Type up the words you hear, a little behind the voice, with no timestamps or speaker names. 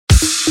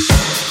Hi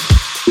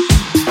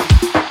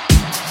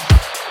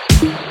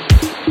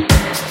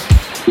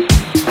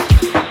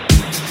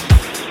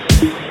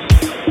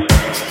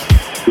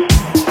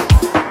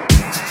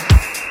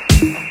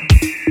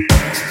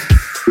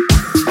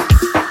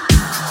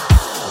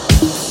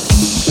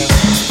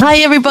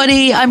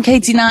everybody, I'm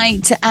Katie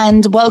Knight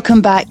and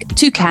welcome back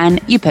to Can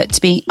You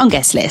Put Me on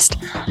Guest List.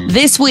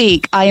 This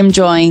week I am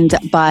joined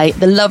by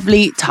the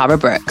lovely Tara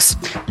Brooks.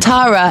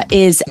 Tara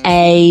is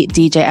a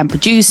DJ and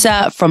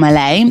producer from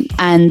LA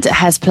and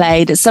has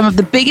played at some of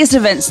the biggest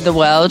events in the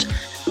world: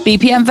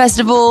 BPM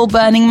Festival,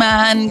 Burning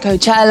Man,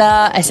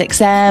 Coachella,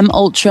 SXM,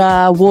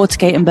 Ultra,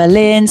 Watergate in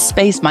Berlin,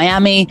 Space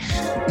Miami.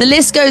 The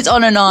list goes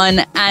on,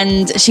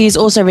 and she's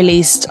also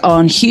released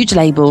on huge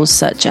labels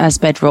such as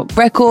Bedrock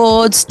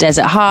Records,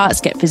 Desert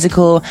Hearts, Get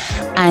Physical,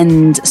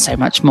 and so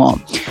much more.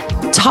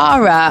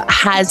 Tara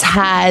has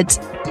had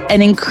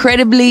an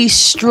incredibly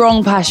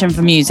strong passion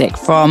for music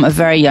from a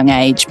very young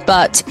age,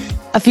 but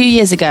a few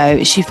years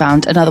ago, she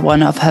found another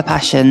one of her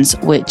passions,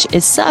 which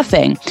is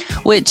surfing,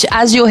 which,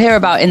 as you'll hear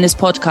about in this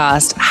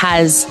podcast,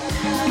 has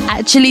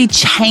actually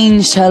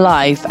changed her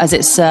life as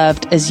it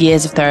served as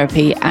years of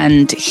therapy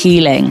and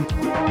healing.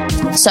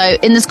 So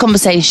in this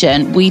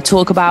conversation, we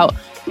talk about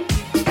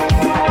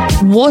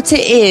what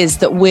it is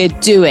that we're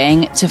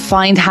doing to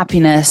find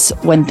happiness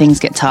when things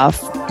get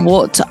tough,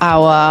 what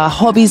our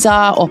hobbies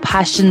are or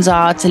passions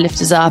are to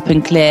lift us up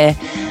and clear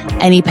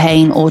any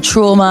pain or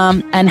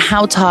trauma, and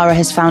how Tara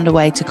has found a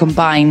way to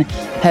combine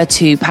her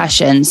two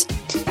passions.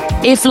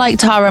 If, like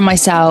Tara and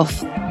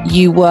myself,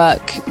 you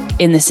work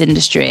in this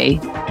industry,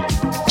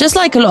 just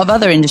like a lot of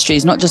other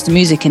industries, not just the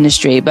music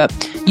industry, but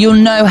you'll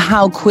know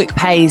how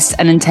quick-paced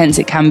and intense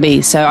it can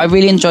be. So I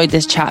really enjoyed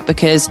this chat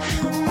because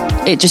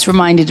it just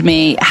reminded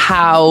me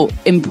how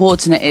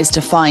important it is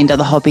to find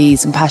other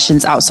hobbies and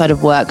passions outside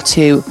of work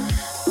to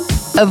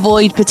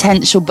avoid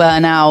potential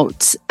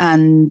burnout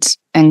and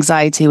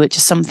anxiety, which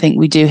is something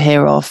we do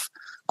hear of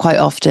quite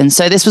often.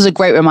 So this was a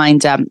great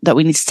reminder that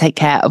we need to take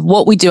care of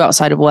what we do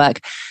outside of work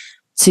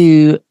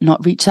to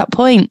not reach that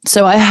point.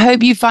 So I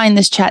hope you find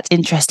this chat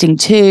interesting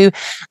too.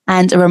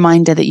 And a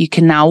reminder that you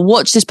can now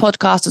watch this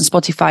podcast on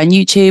Spotify and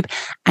YouTube.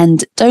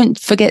 And don't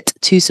forget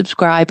to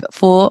subscribe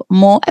for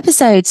more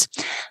episodes.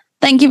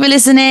 Thank you for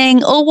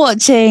listening or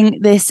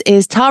watching. This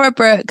is Tara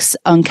Brooks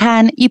on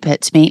Can You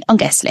Put Me on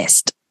Guest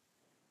List.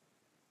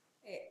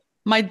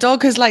 My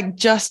dog has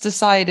just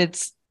decided,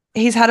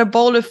 he's had a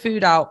bowl of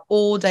food out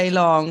all day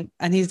long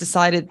and he's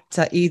decided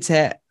to eat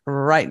it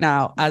right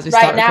now as we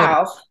start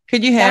recording.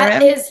 Could you hear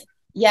him?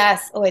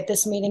 Yes. Oh wait,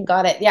 this meeting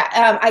got it.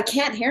 Yeah. I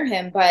can't hear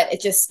him, but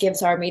it just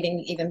gives our meeting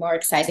even more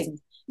exciting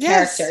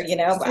character,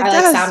 I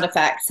like sound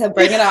effects. So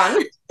bring it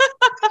on.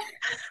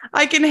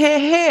 I can hear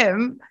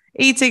him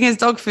eating his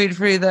dog food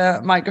through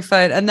the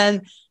microphone. And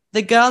then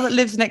the girl that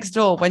lives next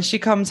door, when she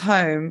comes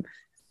home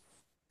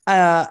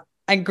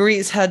and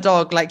greets her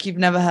dog like you've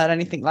never heard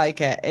anything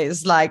like it.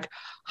 It's like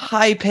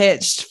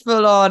high-pitched,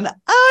 full-on,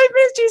 I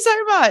missed you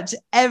so much.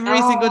 Every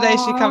single day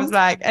she comes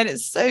back. And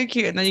it's so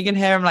cute. And then you can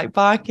hear him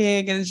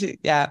barking. And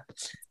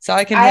so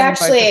I can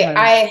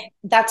hear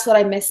that's what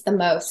I miss the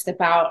most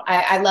about,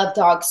 I love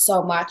dogs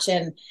so much.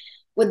 And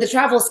with the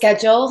travel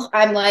schedule,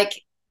 I'm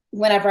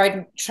whenever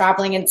I'm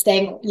traveling and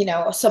staying,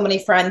 so many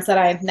friends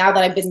now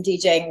that I've been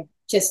DJing,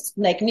 just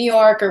New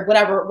York or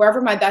whatever,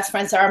 wherever my best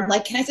friends are, I'm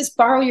like, can I just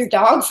borrow your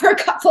dog for a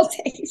couple of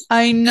days?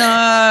 I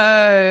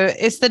know.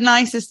 It's the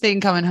nicest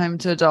thing coming home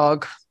to a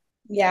dog.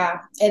 Yeah,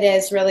 it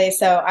is really.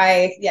 So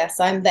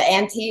I'm the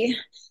auntie,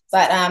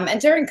 but,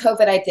 and during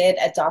COVID, I did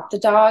adopt a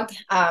dog.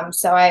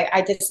 So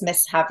I just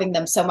miss having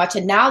them so much.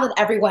 And now that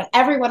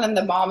everyone and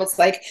the mom is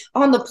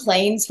on the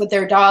planes with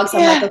their dogs,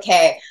 I'm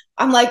okay.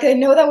 I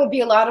know that would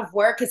be a lot of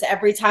work because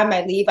every time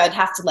I leave, I'd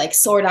have to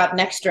sort out an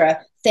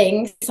extra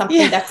thing,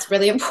 something that's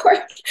really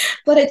important,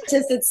 but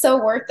it's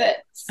so worth it.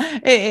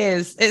 It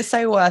is. It's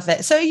so worth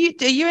it. So are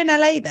you in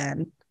LA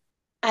then?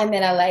 I'm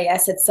in LA.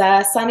 Yes. It's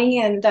sunny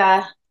and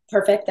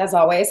perfect as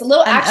always. A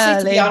little, and actually,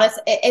 early. To be honest,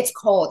 it's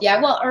cold. Yeah.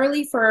 Well,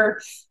 early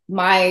for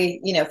my,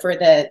 for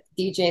the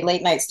DJ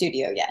late night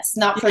studio. Yes.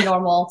 Not for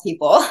normal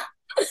people.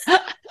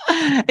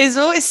 It's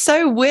always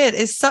so weird.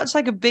 It's such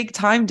a big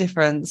time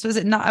difference.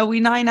 Are we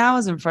 9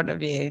 hours in front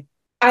of you?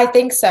 I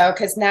think so,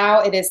 because now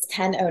it is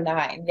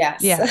 10:09.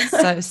 Yes. Yeah, so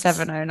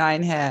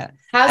 7:09 here.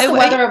 How's the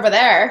weather over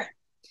there?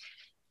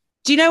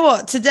 Do you know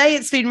what? Today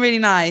it's been really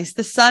nice.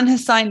 The sun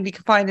has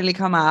finally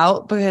come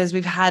out because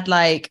we've had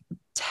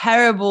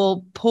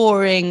terrible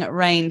pouring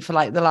rain for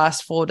the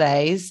last 4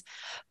 days.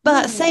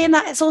 But saying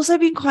that, it's also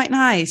been quite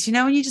nice.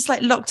 When you just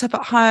locked up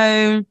at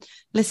home,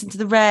 listen to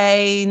the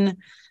rain.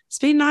 It's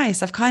been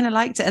nice. I've kind of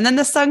liked it. And then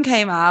the sun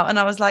came out and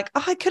I was like,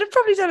 I could have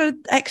probably done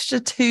an extra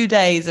 2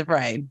 days of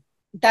rain.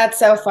 That's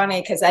so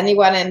funny because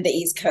anyone in the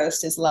East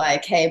Coast is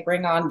hey,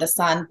 bring on the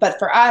sun. But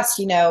for us,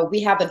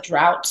 we have a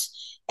drought.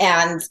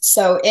 And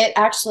so it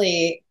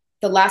actually,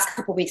 the last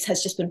couple of weeks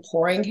has just been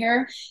pouring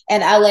here.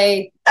 And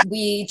LA,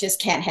 we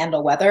just can't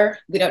handle weather.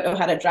 We don't know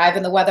how to drive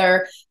in the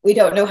weather. We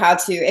don't know how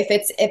to, if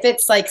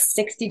it's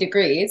 60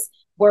 degrees,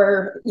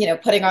 we're,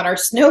 putting on our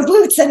snow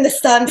boots and the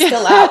sun's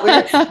still out.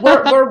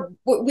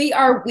 We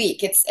are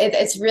weak.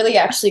 It's really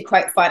actually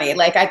quite funny.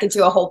 Like I could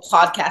do a whole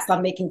podcast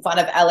on making fun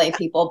of LA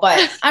people, but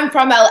I'm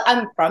from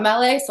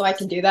LA, so I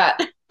can do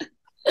that.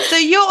 So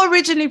you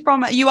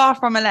are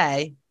from LA.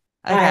 Okay.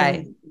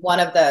 I'm one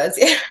of those.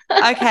 Yeah.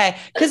 Okay.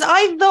 Because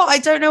I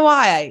don't know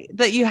why,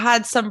 that you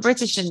had some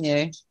British in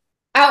you.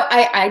 Oh,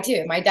 I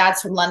do. My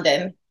dad's from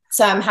London,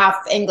 so I'm half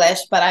English,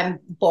 but I'm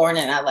born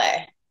in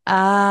LA.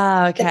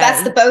 Ah, okay.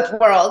 That's the both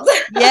worlds.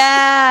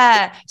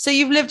 Yeah. So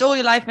you've lived all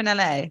your life in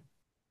LA?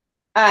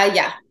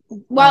 Yeah.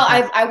 Well,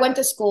 Okay. I went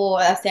to school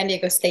at San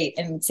Diego State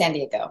in San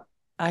Diego.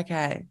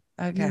 Okay.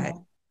 Yeah.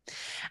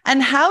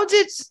 And how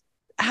did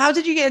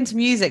you get into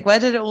music? Where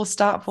did it all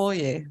start for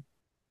you?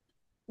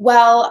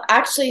 Well,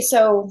 actually,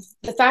 so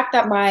the fact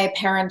that my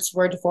parents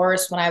were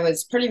divorced when I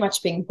was pretty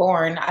much being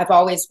born, I've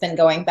always been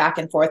going back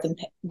and forth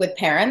with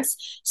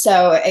parents.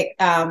 So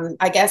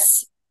I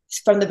guess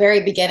from the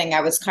very beginning, I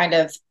was kind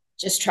of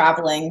just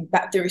traveling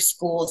back through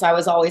schools. I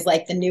was always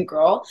like the new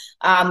girl,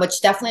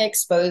 which definitely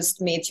exposed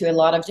me to a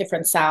lot of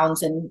different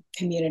sounds and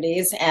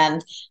communities.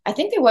 And I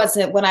think it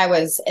wasn't when I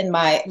was in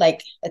my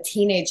like a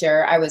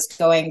teenager, I was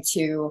going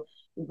to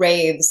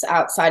raves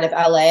outside of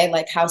LA,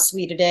 like How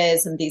Sweet It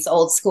Is, and these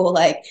old school,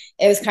 like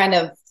it was kind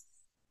of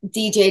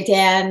DJ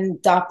Dan,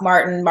 Doc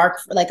Martin, Mark,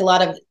 like a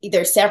lot of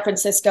either San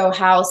Francisco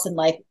house and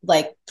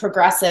like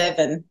progressive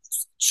and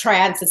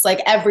trance. It's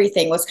like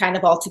everything was kind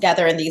of all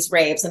together in these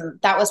raves. And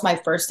that was my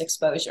first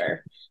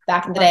exposure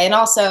back in the day. And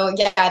also,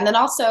 yeah, and then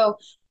also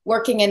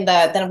working in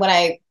then when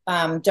I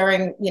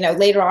during,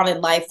 later on in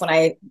life, when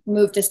I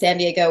moved to San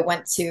Diego,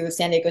 went to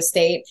San Diego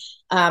State,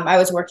 I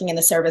was working in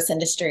the service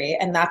industry.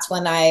 And that's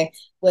when I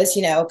was,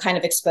 kind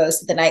of exposed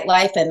to the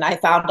nightlife. And I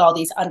found all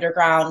these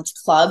underground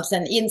clubs.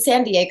 And in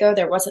San Diego,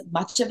 there wasn't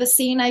much of a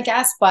scene, I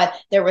guess, but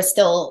there was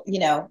still,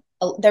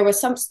 there was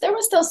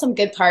still some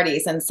good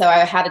parties. And so I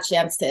had a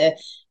chance to,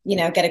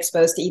 get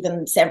exposed to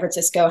even San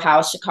Francisco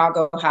house,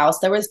 Chicago house.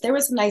 There was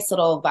a nice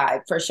little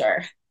vibe for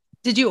sure.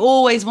 Did you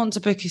always want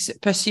to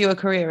pursue a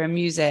career in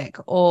music,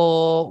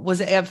 or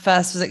was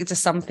it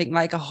just something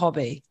like a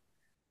hobby?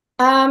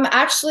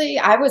 Actually,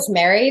 I was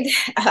married,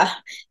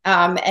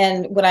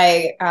 and when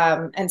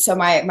and so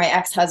my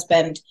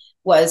ex-husband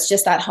was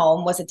just at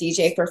home, was a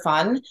DJ for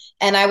fun,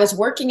 and I was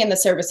working in the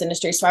service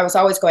industry, so I was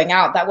always going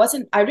out. I was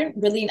in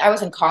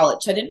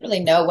college, so I didn't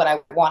really know what I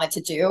wanted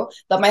to do,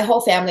 but my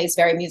whole family is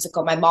very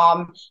musical. My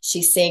mom,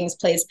 she sings,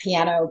 plays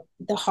piano,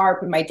 the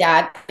harp, and my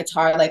dad,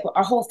 guitar. Like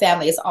our whole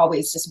family is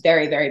always just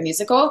very, very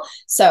musical.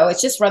 So it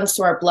just runs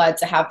through our blood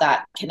to have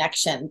that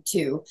connection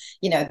to,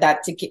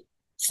 that to get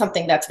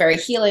something that's very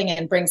healing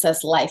and brings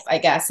us life, I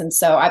guess. And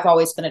so I've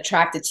always been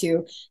attracted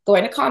to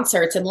going to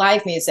concerts and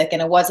live music.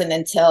 And it wasn't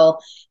until,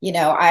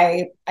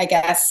 I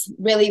guess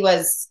really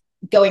was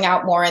going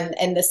out more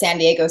in the San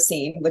Diego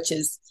scene, which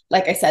is,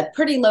 like I said,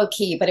 pretty low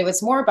key, but it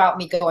was more about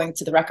me going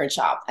to the record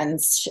shop and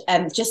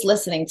just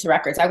listening to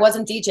records. I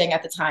wasn't DJing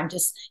at the time,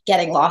 just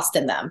getting lost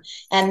in them.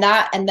 And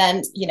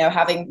then,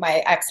 having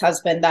my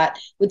ex-husband that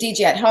would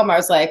DJ at home, I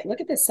was like, look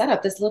at this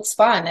setup. This looks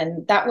fun.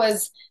 And that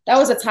was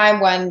a time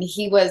when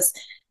he was,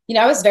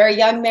 I was very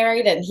young,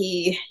 married, and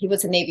he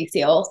was a Navy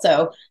SEAL.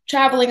 So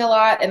traveling a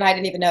lot, and I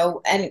didn't even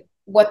know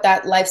what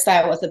that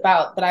lifestyle was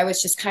about, but I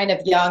was just kind of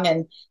young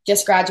and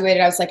just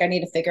graduated. I was like, I need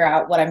to figure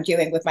out what I'm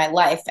doing with my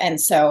life. And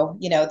so,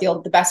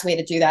 the best way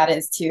to do that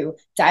is to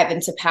dive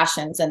into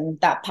passions. And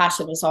that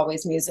passion was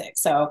always music.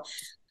 So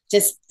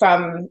just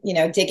from,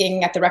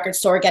 digging at the record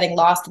store, getting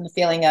lost in the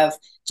feeling of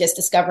just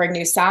discovering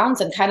new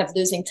sounds and kind of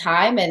losing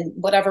time and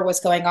whatever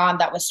was going on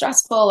that was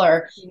stressful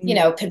or,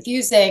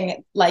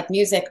 confusing, like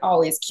music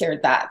always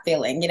cured that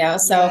feeling,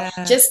 So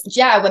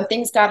when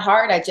things got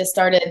hard, I just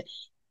started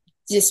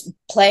just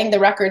playing the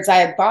records I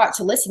had bought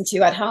to listen to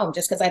at home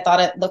just because I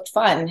thought it looked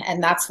fun.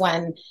 And that's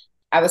when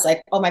I was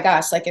like, oh my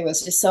gosh, like it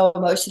was just so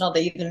emotional to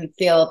even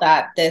feel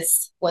that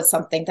this was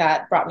something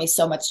that brought me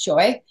so much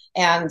joy.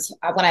 And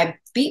when I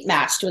beat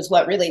matched was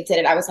what really did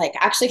it. I was like,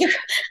 actually,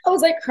 I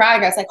was like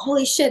crying. I was like,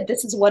 holy shit,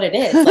 this is what it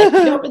is. Like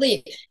you don't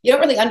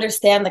really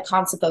understand the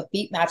concept of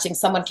beat matching.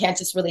 Someone can't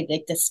just really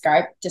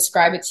describe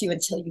it to you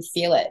until you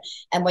feel it.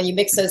 And when you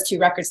mix those two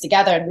records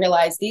together and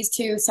realize these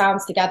two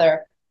sounds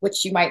together,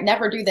 which you might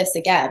never do this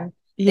again.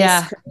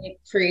 Yeah. This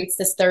creates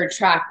this third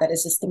track that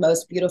is just the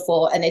most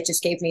beautiful. And it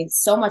just gave me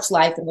so much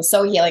life and was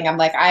so healing. I'm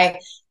like,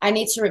 I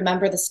need to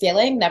remember this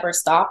feeling, never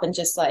stop, and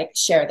just like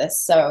share this.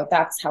 So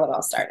that's how it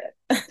all started.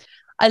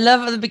 I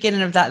love at the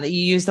beginning of that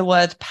you use the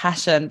word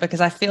passion,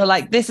 because I feel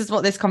like this is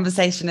what this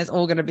conversation is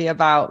all going to be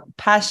about.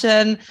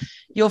 Passion,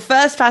 your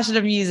first passion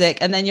of music,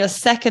 and then your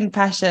second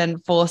passion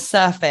for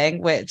surfing,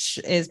 which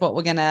is what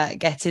we're going to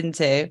get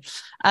into.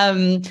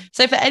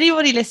 So for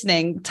anybody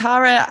listening,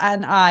 Tara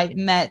and I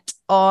met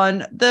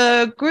on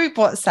the group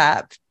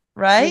WhatsApp,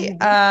 right?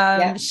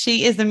 Yeah.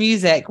 She is the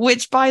music,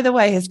 which by the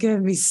way has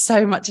given me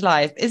so much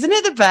life. Isn't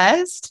it the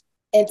best?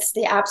 It's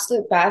the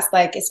absolute best,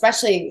 like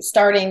especially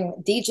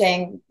starting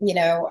DJing,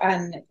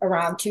 and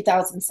around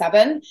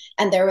 2007.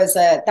 And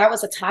that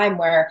was a time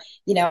where,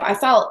 I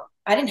felt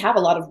I didn't have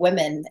a lot of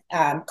women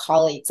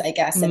colleagues, I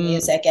guess, in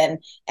music. And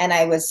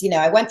I was,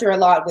 I went through a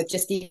lot with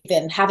just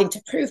even having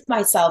to prove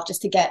myself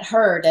just to get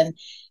heard. And,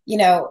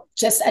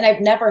 and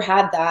I've never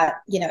had that,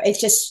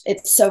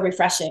 it's so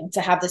refreshing to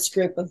have this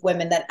group of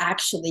women that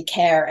actually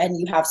care, and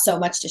you have so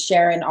much to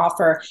share and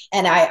offer.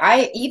 And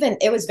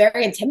it was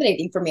very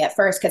intimidating for me at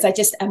first, because I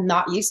just am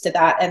not used to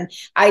that.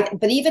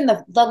 But even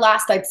the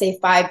last, I'd say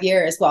 5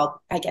 years, well,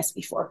 I guess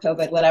before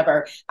COVID,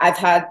 whatever, I've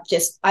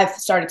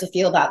started to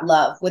feel that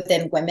love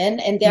within women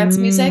in dance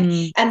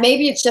music. And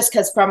maybe it's just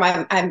because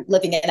I'm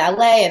living in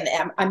LA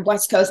and I'm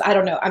West Coast. I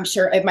don't know. I'm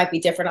sure it might be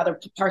different other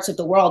parts of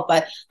the world,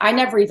 but I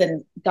never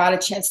even got a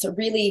chance to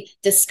really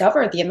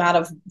discover the amount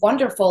of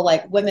wonderful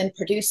women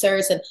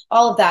producers and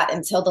all of that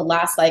until the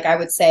last, I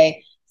would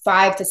say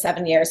 5 to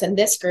 7 years. And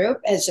this group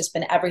has just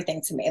been everything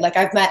to me.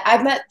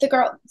 I've met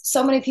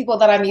so many people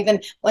that I'm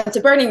even went to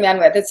Burning Man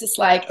with. It's just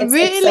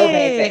it's so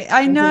amazing.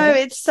 I know,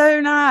 it's so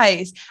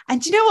nice. And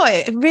do you know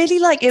what? It really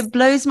it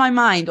blows my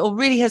mind, or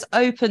really has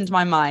opened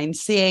my mind,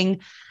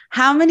 seeing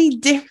how many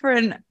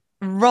different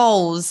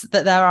roles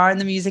that there are in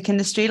the music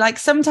industry.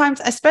 Sometimes,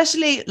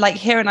 especially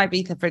here in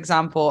Ibiza, for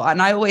example,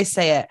 and I always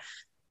say it,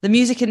 the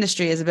music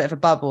industry is a bit of a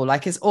bubble.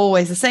 It's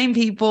always the same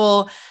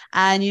people,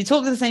 and you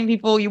talk to the same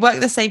people, you work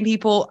with the same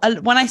people.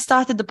 When I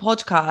started the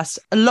podcast,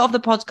 a lot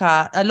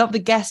of the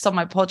guests on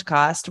my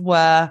podcast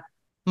were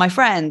my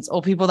friends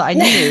or people that I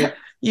knew.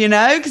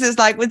 Because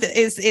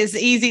it's it's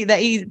easy,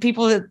 that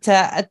people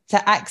to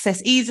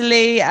access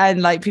easily,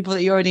 and people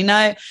that you already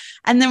know.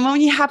 And then when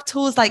you have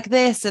tools like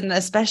this, and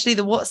especially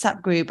the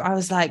WhatsApp group, I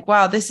was like,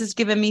 wow, this has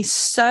given me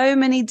so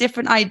many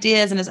different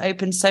ideas and has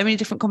opened so many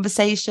different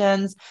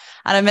conversations.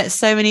 And I met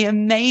so many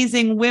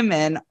amazing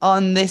women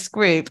on this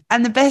group.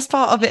 And the best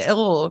part of it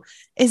all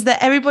is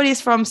that everybody is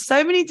from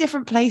so many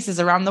different places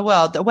around the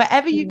world, that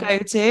wherever you go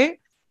to,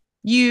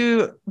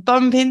 you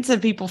bump into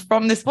people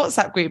from this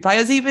WhatsApp group. I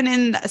was even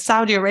in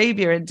Saudi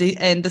Arabia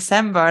in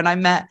December, and I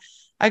met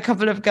a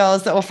couple of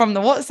girls that were from the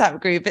WhatsApp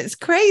group. It's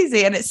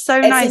crazy, and it's so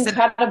nice. It's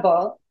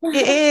incredible.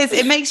 It is.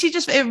 It makes you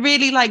it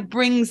really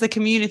brings the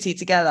community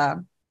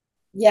together.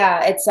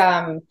 Yeah, and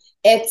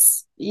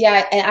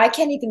I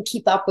can't even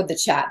keep up with the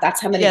chat.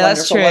 That's how many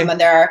wonderful women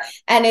there are.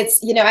 And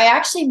it's, I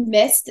actually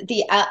missed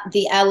the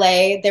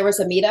LA. There was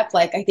a meetup,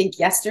 I think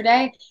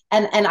yesterday.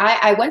 And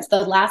I went to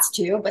the last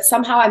two, but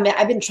somehow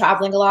I've been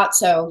traveling a lot.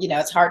 So,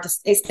 it's hard to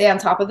stay on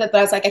top of it. But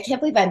I was like, I can't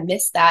believe I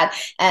missed that.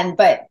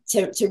 But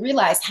to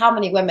realize how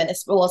many women,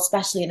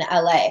 especially in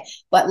LA,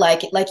 but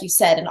like you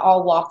said, in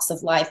all walks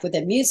of life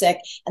within music.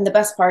 And the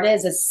best part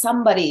is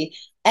somebody,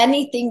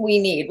 anything we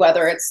need,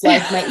 whether it's my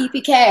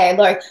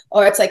EPK,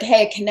 or it's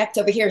hey, connect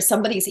over here,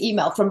 somebody's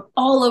email from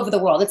all over the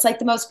world. It's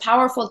the most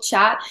powerful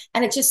chat.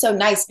 And it's just so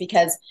nice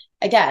because,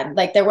 again,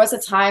 there was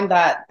a time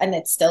that, and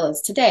it still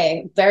is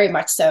today, very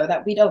much so,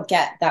 that we don't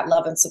get that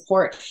love and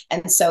support.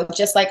 And so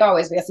just like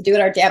always, we have to do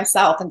it our damn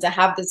self. And to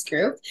have this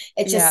group,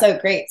 it's just so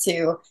great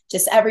to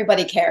just,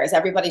 everybody cares,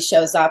 everybody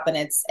shows up, and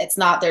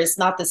there's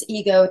not this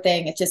ego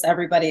thing. It's just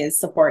everybody is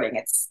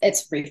supporting.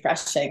 It's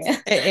refreshing.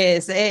 It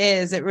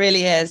is. It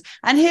really is.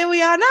 And here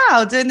we are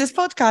now doing this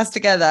podcast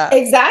together.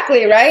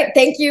 Exactly. Right.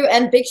 Thank you.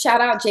 And big shout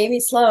out, Jamie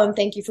Sloan.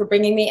 Thank you for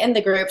bringing me in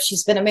the group.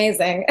 She's been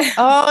amazing.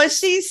 Oh,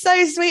 she's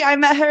so sweet. I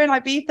met her in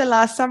Ibiza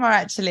last summer,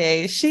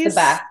 actually. She's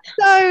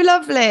so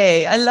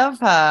lovely. I love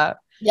her.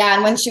 Yeah.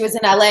 And when she was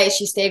in LA,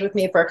 she stayed with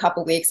me for a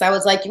couple of weeks. I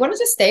was like, you want to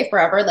just stay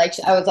forever?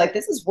 I was like,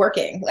 this is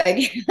working.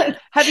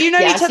 Have you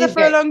known each other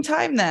for a long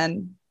time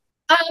then?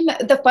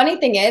 The funny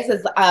thing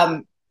is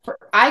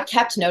I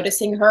kept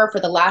noticing her for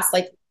the last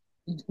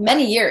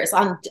many years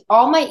on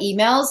all my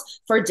emails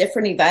for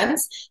different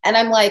events. And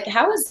I'm like,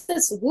 who's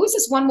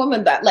this one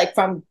woman that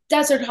from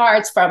Desert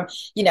Hearts, from,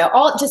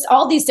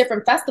 all these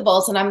different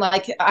festivals. And I'm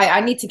like,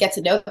 I need to get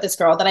to know this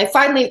girl. Then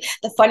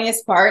the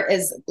funniest part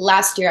is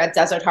last year at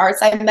Desert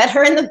Hearts, I met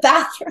her in the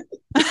bathroom.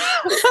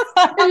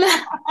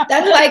 That's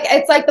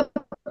it's the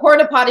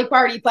porta potty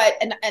party, but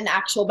an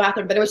actual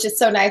bathroom. But it was just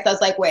so nice. I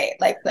was like, wait,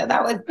 that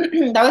was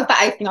that was the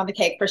icing on the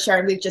cake for sure.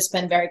 And we've just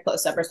been very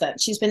close ever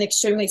since. She's been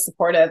extremely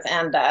supportive,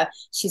 and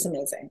she's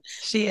amazing.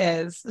 She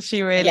is.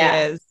 She really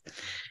is.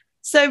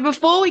 So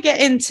before we get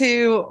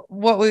into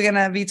what we're going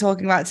to be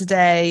talking about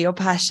today, your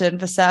passion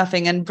for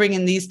surfing and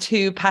bringing these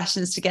two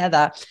passions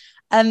together,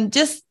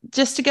 just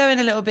to go in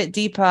a little bit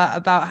deeper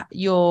about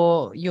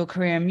your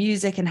career in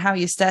music and how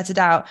you started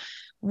out.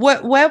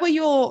 Where were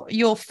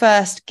your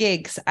first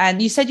gigs?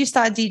 And you said you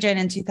started DJing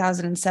in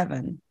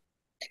 2007.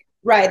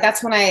 Right.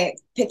 That's when I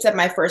picked up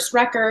my first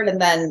record. And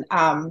then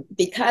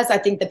because I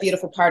think the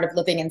beautiful part of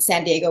living in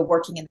San Diego,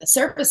 working in the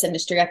service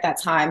industry at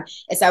that time,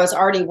 is I was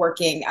already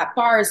working at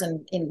bars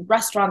and in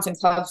restaurants and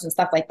clubs and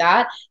stuff like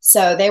that.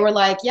 So they were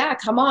like, yeah,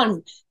 come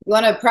on. You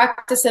want to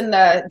practice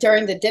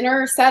during the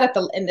dinner set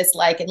in this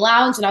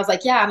lounge? And I was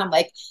like, yeah. And I'm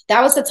like,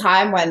 that was the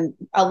time when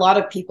a lot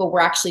of people were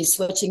actually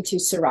switching to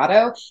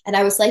Serato. And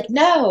I was like,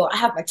 no, I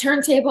have my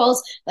turntables.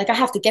 I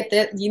have to get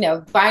the,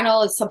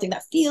 vinyl is something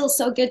that feels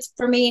so good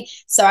for me.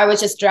 So I was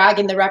just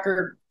dragging the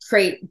record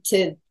crate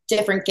to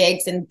different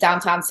gigs in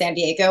downtown San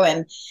Diego.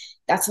 And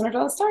that's when it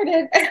all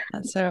started.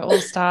 That's where it all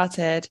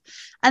started.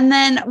 And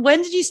then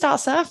when did you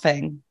start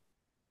surfing?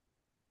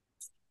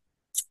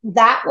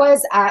 That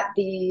was at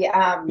the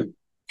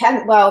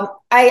Penn.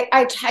 Well,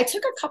 I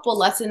took a couple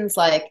lessons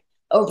like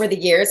over the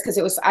years because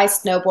I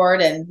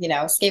snowboard and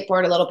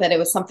skateboard a little bit. It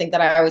was something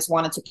that I always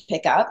wanted to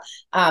pick up,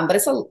 but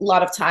it's a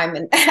lot of time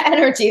and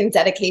energy and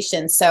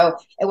dedication. So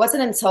it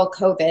wasn't until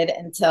COVID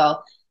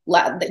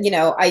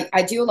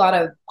I do a lot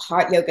of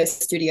hot yoga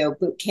studio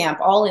boot camp,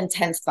 all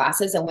intense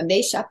classes. And when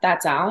they shut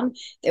that down,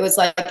 it was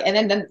like, and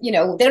then, they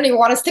don't even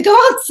want us to go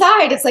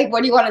outside. It's like, what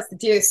do you want us to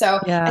do? So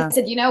I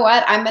said, you know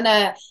what,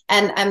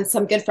 and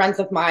some good friends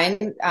of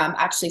mine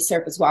actually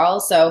surf as well.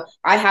 So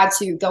I had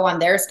to go on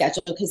their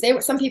schedule because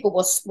some people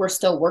were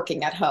still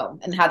working at home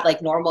and had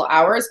like normal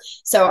hours.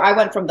 So I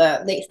went from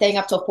staying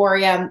up till 4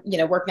 a.m.,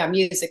 working on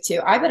music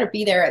to, I better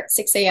be there at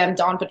 6 a.m.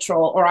 dawn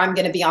patrol or I'm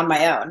going to be on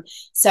my own.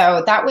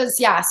 So that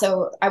was,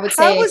 so I would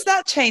say. How was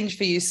that change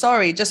for you?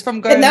 Sorry, just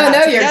from going. No,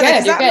 you're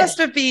good. That must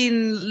have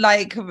been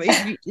like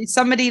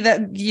somebody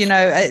that,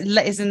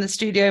 is in the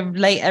studio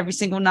late every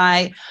single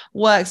night,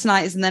 works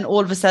nights, and then all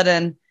of a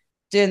sudden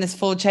doing this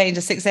full change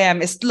at 6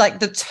 a.m. It's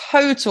like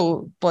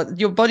but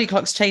your body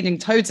clock's changing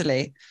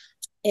totally.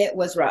 It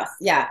was rough.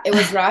 Yeah, it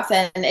was rough.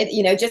 And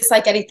it, just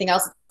like anything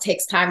else, it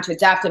takes time to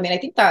adapt. I mean, I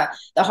think the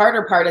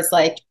harder part is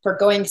like for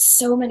going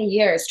so many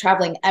years,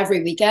 traveling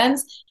every weekend,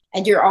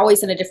 and you're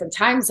always in a different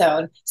time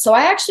zone. So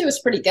I actually was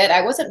pretty good.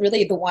 I wasn't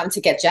really the one to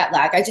get jet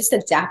lag. I just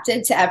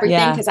adapted to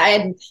everything because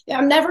I'm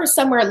never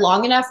somewhere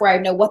long enough where I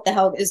know what the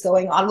hell is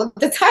going on with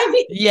the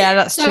timing. Yeah,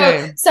 that's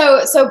true.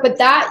 But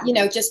that,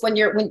 just when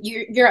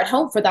you're at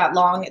home for that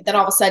long, then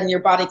all of a sudden your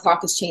body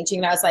clock is changing.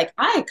 And I was like,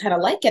 I kind of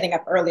like getting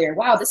up earlier.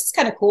 Wow, this is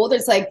kind of cool.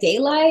 There's like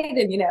daylight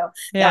and, no,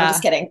 I'm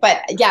just kidding.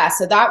 But yeah,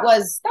 so that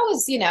was,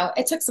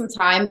 it took some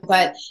time,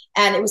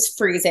 and it was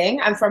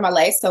freezing. I'm from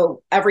LA,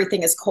 so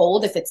everything is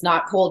cold. If it's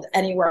not cold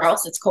anywhere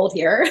else, it's cold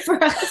here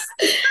for us.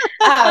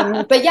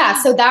 But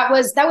yeah, so that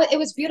was it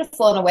was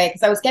beautiful in a way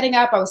because I was getting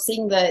up, I was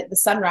seeing the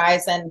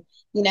sunrise, and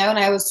and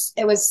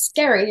it was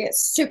scary. It's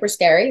super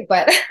scary,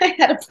 but I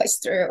had to push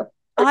through.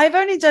 I've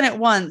only done it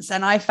once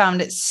and I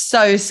found it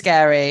so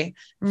scary,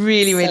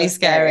 really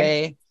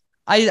scary.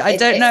 I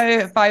don't know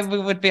if I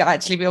would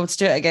actually be able to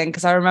do it again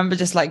because I remember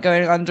just like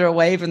going under a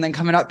wave and then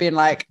coming up being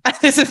like,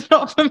 this is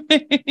not for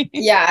me.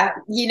 Yeah.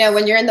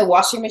 When you're in the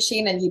washing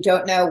machine and you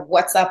don't know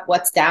what's up,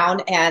 what's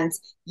down, and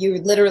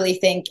you literally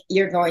think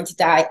you're going to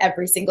die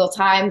every single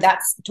time,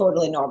 that's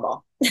totally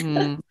normal.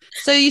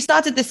 So you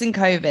started this in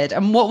COVID,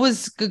 and what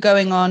was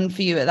going on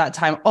for you at that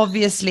time?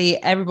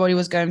 Obviously, everybody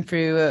was going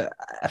through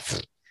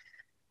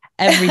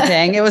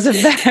everything. It was a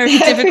very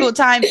difficult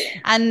time,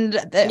 and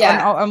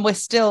we're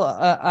still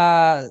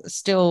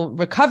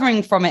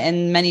recovering from it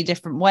in many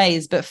different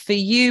ways. But for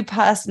you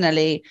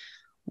personally,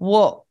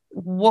 what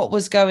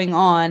was going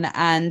on,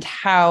 and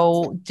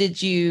how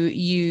did you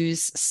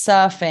use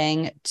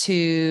surfing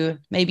to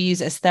maybe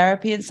use it as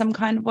therapy in some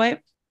kind of way?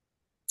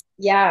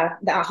 Yeah,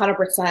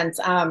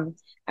 100%.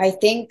 I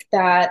think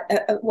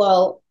that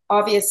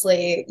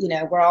obviously,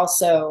 we're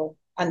also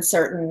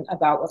uncertain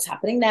about what's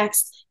happening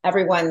next.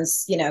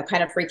 Everyone's,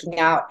 kind of freaking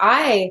out.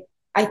 I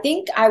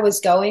think I was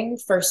going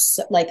for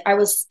I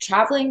was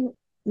traveling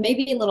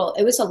maybe a little,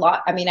 it was a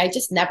lot. I mean, I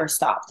just never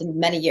stopped in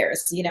many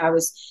years. I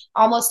was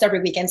almost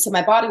every weekend. So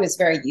my body was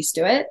very used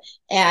to it.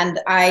 And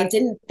I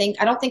don't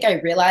think I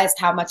realized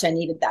how much I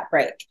needed that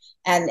break.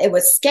 And it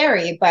was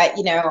scary, but,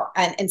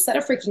 and instead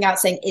of freaking out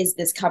saying, is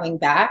this coming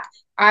back?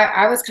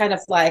 I was kind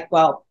of like,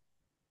 well,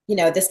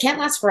 this can't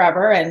last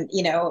forever. And,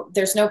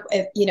 there's no,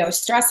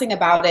 stressing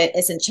about it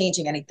isn't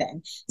changing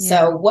anything. Yeah.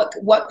 So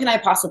what can I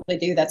possibly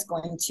do that's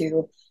going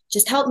to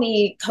just help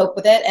me cope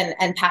with it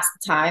and pass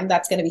the time?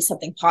 That's going to be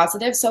something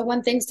positive. So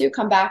when things do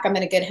come back, I'm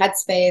in a good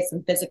headspace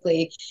and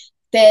physically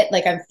fit,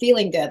 like I'm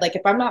feeling good. Like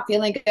if I'm not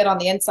feeling good on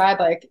the inside,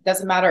 like it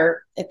doesn't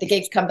matter if the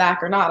gigs come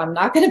back or not, I'm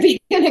not going to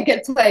be in a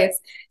good place.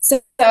 So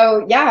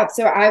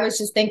I was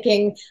just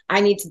thinking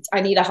I need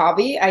a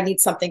hobby. I need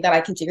something that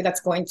I can do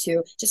that's going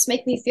to just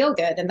make me feel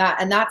good. And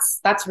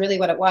that's really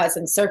what it was.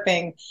 And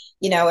surfing,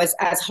 is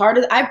as hard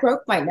as I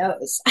broke my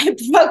nose. I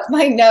broke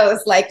my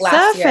nose like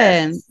last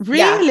year.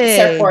 Really?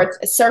 Yeah,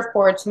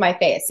 surfboard to my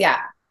face. Yeah.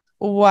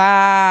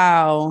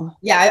 Wow.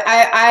 Yeah,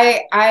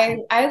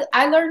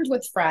 I learned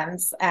with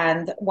friends,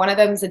 and one of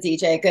them's a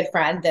DJ, a good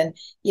friend, and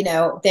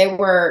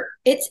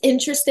it's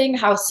interesting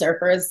how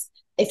surfers,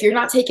 if you're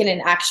not taking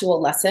an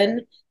actual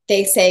lesson,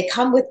 they say,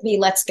 come with me,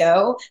 let's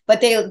go.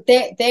 But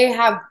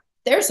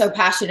they're so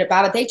passionate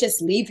about it. They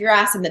just leave your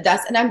ass in the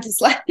dust. And I'm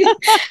just like,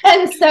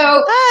 and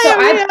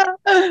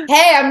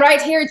I'm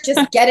right here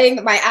just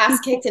getting my ass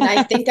kicked and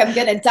I think I'm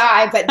going to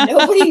die, but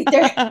nobody's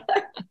there.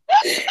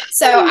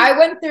 So I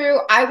went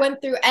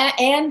through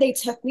and they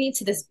took me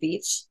to this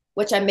beach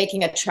which I'm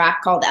making a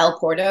track called El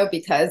Porto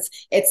because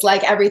it's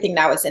like everything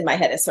now is in my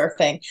head is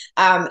surfing.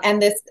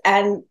 And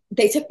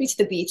they took me to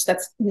the beach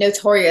that's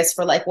notorious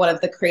for like one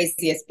of the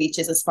craziest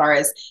beaches as far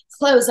as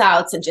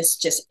closeouts and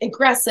just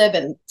aggressive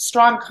and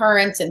strong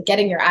currents and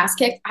getting your ass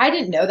kicked. I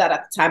didn't know that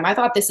at the time. I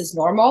thought this is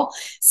normal.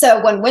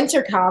 So when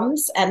winter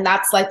comes and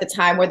that's like the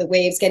time where the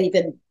waves get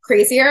even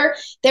crazier,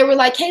 they were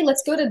like, hey,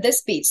 let's go to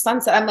this beach,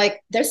 Sunset. I'm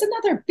like, there's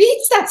another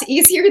beach that's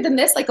easier than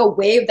this, like a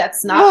wave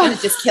that's not going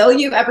to just kill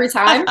you every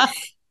time.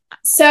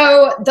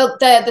 So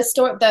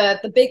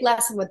the big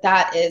lesson with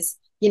that is,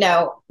 you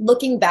know,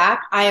 looking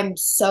back, I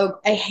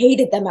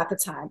hated them at the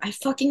time. I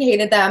fucking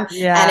hated them.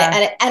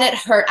 Yeah. And it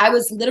hurt. I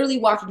was literally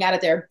walking out of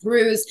there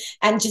bruised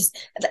and just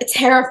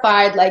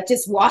terrified, like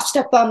just washed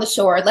up on the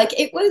shore. Like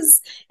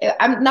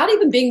I'm not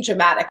even being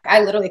dramatic.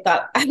 I literally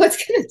thought I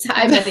was going to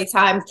die many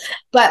times.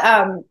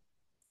 But,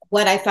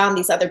 when I found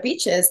these other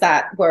beaches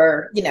that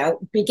were, you know,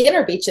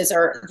 beginner beaches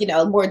or, you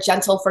know, more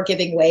gentle,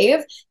 forgiving wave,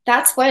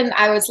 that's when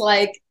I was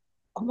like,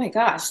 oh my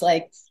gosh,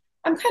 like,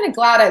 I'm kind of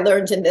glad I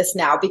learned in this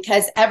now,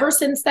 because ever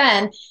since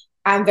then,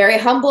 I'm very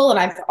humble and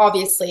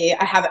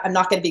I'm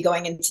not going to be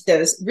going into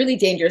those really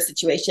dangerous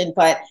situations,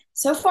 but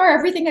so far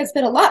everything has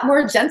been a lot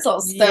more gentle.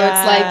 So it's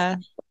like,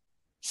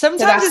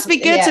 sometimes it's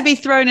good to be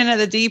thrown in at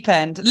the deep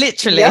end,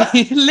 literally. Yep.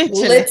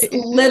 literally.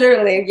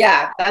 Literally.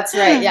 Yeah, that's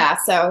right. Yeah.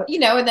 So, you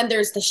know, and then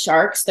there's the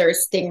sharks,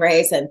 there's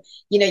stingrays, and,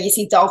 you know, you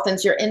see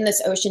dolphins, you're in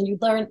this ocean, you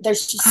learn,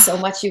 there's just so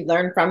much you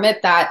learn from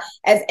it that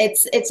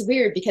it's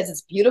weird because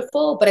it's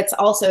beautiful, but it's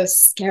also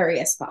scary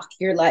as fuck.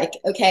 You're like,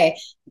 okay,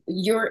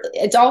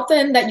 a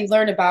dolphin that you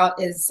learn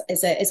about is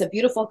a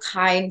beautiful,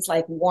 kind,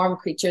 like warm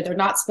creature. They're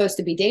not supposed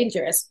to be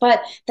dangerous, but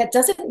that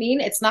doesn't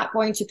mean it's not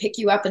going to pick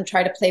you up and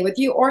try to play with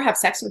you or have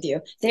sex with you.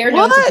 They are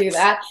known to do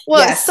that.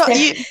 What? Yes,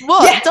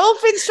 Yeah.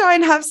 Dolphins try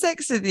and have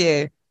sex with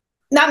you?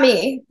 Not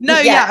me.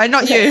 No,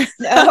 not you.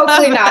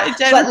 Hopefully not.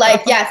 But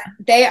like, yes,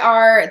 they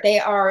are,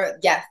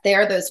 yes, they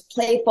are those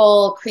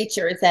playful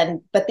creatures,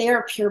 but they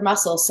are pure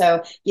muscle.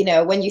 So, you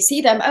know, when you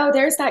see them, oh,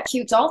 there's that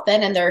cute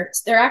dolphin, and they're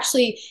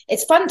actually,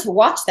 it's fun to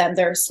watch them.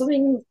 They're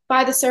swimming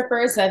by the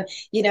surfers, and,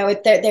 you know,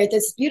 they're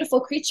this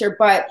beautiful creature,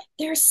 but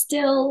they're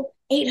still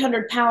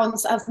 800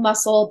 pounds of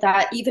muscle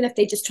that even if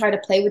they just try to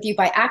play with you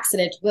by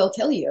accident will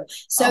kill you.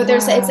 So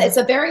it's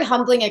a very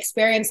humbling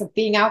experience of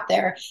being out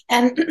there.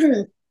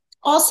 And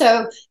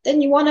also,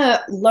 then you want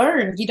to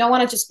learn. You don't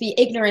want to just be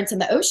ignorant in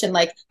the ocean.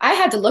 Like I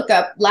had to look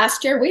up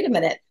last year, wait a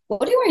minute,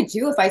 what do I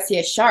do if I see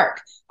a shark?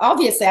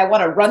 Obviously, I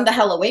want to run the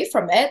hell away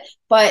from it,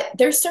 but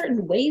there's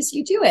certain ways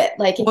you do it.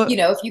 Like, you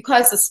know, if you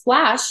cause a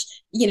splash,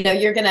 you know,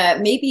 you're going to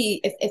maybe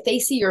if they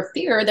see your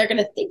fear, they're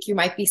going to think you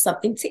might be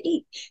something to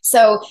eat.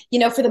 So, you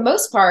know, for the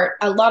most part,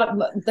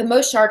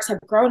 most sharks have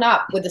grown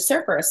up with the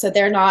surfers. So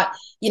they're not,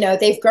 you know,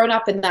 they've grown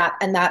up in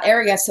that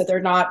area. So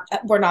we're not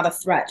a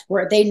threat,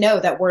 where they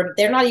know that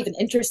they're not even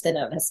interested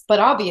in us.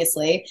 But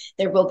obviously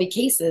there will be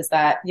cases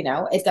that, you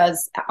know, it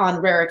does,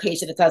 on rare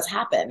occasion, it does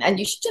happen. And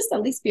you should just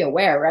at least be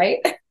aware, right?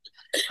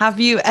 Have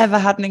you ever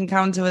had an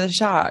encounter with a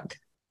shark?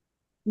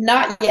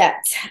 Not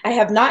yet. I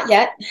have not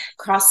yet,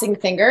 crossing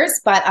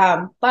fingers. But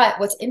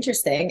what's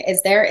interesting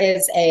is there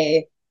is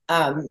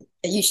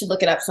you should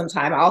look it up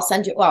sometime. I'll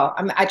send you. Well,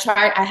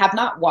 I have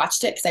not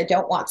watched it because I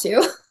don't want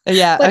to.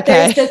 Yeah. But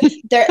okay.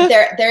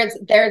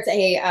 there's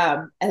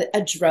a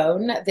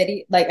drone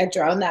video, like a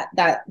drone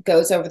that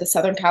goes over the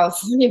Southern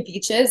California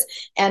beaches,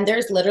 and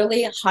there's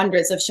literally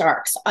hundreds of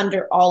sharks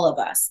under all of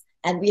us,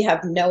 and we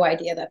have no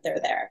idea that they're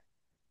there.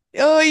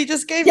 Oh, you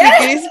just gave me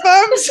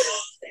goosebumps.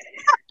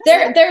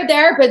 They're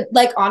there, but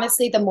like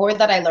honestly, the more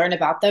that I learn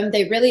about them,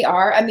 they really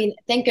are. I mean,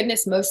 thank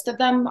goodness most of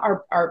them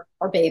are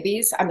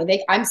babies. I mean,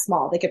 I'm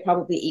small; they could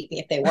probably eat me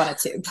if they wanted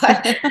to.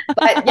 But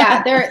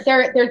yeah,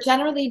 they're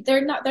generally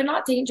they're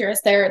not dangerous.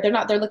 They're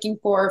looking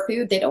for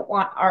food. They don't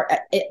want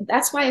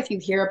that's why if you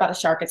hear about a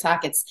shark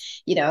attack,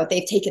 it's, you know,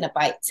 they've taken a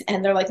bite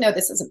and they're like, no,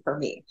 this isn't for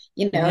me.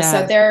 You know, yeah.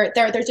 So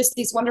they're just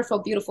these wonderful,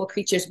 beautiful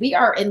creatures. We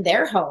are in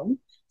their home.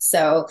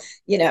 So,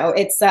 you know,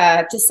 it's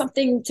just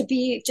something to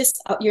be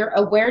just your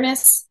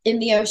awareness in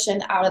the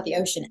ocean, out of the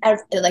ocean.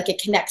 Like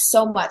it connects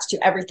so much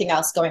to everything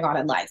else going on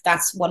in life.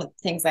 That's one of the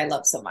things I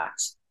love so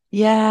much.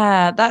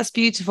 Yeah, that's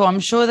beautiful.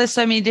 I'm sure there's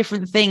so many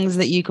different things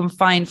that you can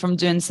find from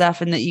doing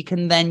surfing that you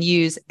can then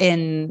use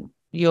in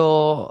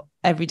your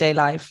everyday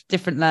life,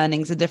 different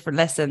learnings and different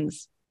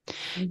lessons.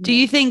 Mm-hmm. Do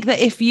you think that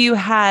if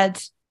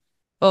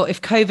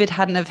COVID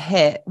hadn't have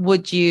hit,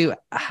 would you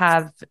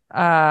have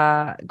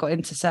got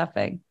into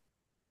surfing?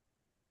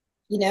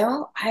 You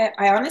know, I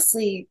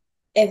honestly,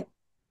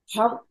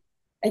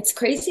 it's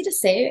crazy to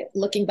say,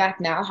 looking back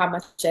now, how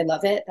much I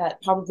love it,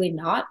 that probably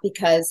not,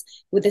 because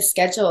with the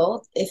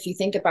schedule, if you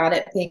think about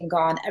it being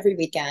gone every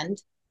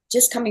weekend,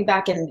 just coming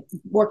back and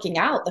working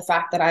out, the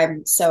fact that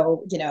I'm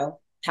so, you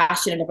know,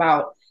 passionate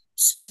about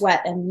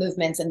sweat and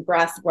movements and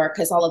breath work,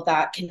 because all of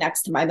that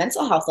connects to my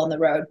mental health on the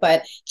road.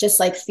 But just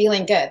like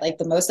feeling good, like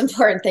the most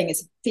important thing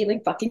is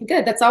feeling fucking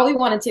good. That's all we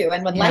want to do.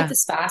 And when life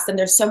is fast and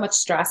there's so much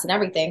stress and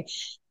everything,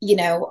 you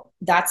know,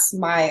 that's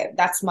my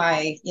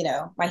you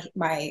know,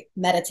 my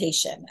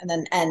meditation.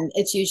 And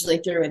it's usually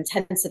through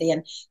intensity.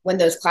 And when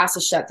those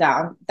classes shut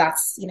down,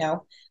 that's, you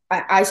know,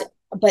 I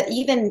but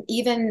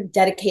even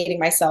dedicating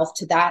myself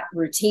to that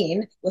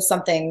routine was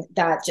something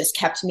that just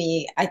kept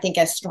me, I think,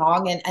 as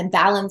strong and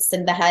balanced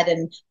in the head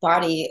and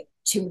body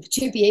to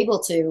be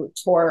able to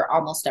tour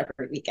almost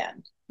every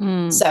weekend.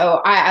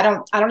 So I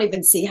don't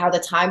even see how the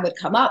time would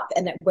come up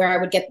and where I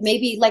would get,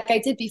 maybe like I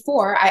did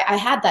before, I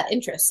had that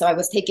interest. So I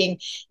was taking,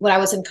 when I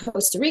was in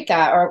Costa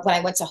Rica or when I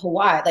went to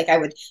Hawaii, like I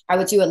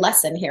would do a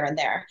lesson here and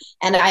there.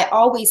 And I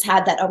always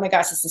had that, oh my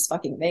gosh, this is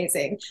fucking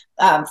amazing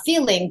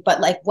feeling. But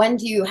like, how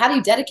do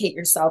you dedicate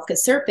yourself?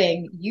 Because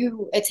surfing,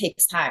 it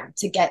takes time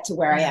to get to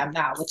where I am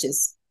now, which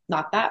is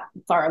not that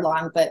far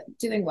along, but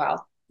doing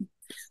well.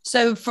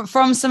 So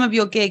from some of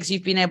your gigs,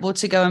 you've been able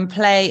to go and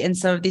play in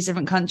some of these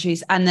different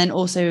countries and then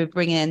also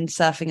bring in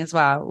surfing as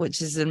well,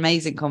 which is an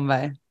amazing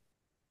combo.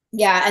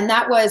 Yeah. And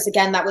that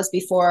was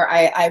before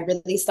I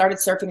really started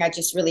surfing. I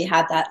just really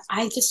had that.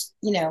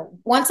 You know,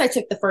 once I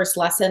took the first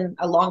lesson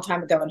a long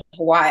time ago in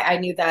Hawaii, I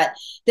knew that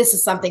this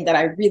is something that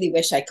I really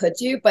wish I could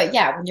do. But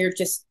yeah, when you're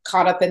just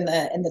caught up in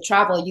the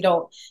travel, you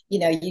don't, you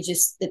know,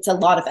 it's a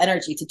lot of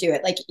energy to do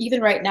it. Like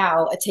even right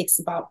now, it takes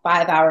about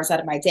 5 hours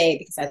out of my day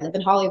because I live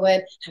in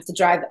Hollywood, have to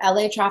drive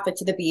LA traffic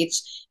to the beach.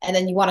 And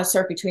then you want to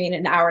surf between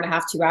an hour and a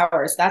half, 2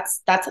 hours.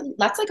 That's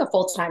like a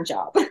full-time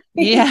job.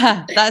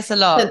 Yeah, that's a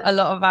lot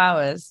of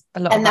hours.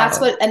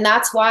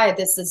 That's why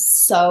this is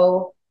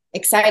so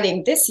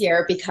exciting this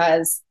year,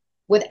 because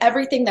with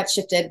everything that's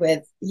shifted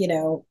with, you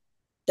know,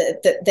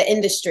 the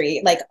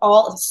industry, like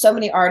so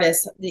many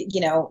artists,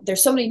 you know,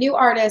 there's so many new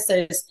artists,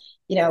 there's,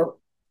 you know,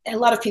 a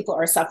lot of people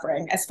are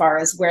suffering as far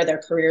as where their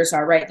careers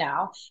are right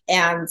now.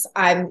 And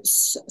I'm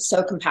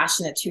so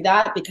compassionate to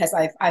that because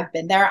I've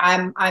been there.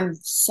 I'm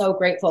so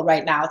grateful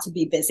right now to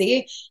be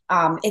busy.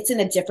 It's in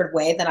a different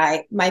way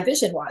than my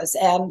vision was.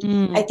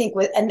 And I think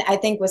with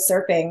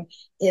surfing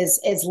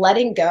is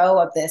letting go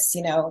of this,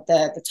 you know,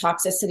 the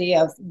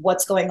toxicity of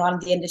what's going on in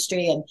the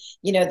industry and,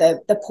 you know,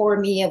 the poor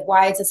me of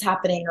why is this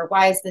happening or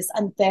why is this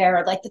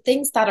unfair? Like the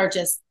things that are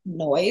just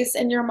noise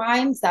in your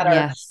minds that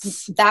are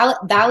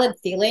valid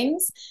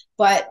feelings.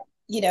 But,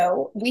 you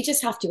know, we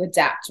just have to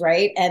adapt,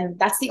 right? And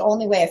that's the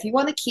only way. If you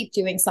want to keep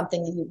doing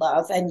something that you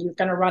love and you're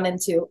going to run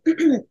into,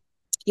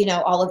 you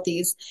know, all of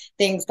these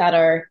things that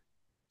are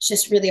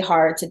just really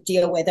hard to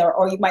deal with,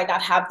 or you might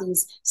not have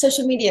these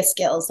social media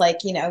skills. Like,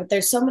 you know,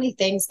 there's so many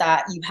things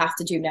that you have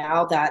to do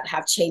now that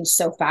have changed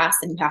so fast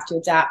and you have to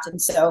adapt. And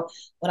so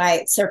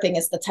surfing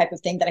is the type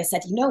of thing that I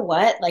said, you know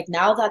what, like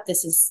now that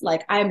this is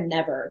like, I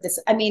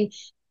mean,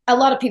 a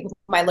lot of people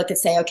might look and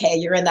say, okay,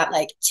 you're in that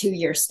like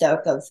 2-year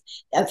stoke of,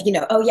 you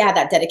know, oh yeah,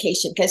 that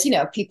dedication. Cause you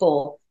know,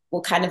 people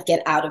will kind of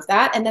get out of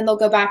that and then they'll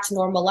go back to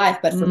normal life.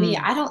 But for me,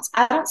 I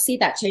don't see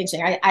that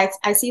changing.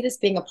 I see this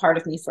being a part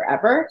of me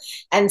forever.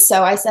 And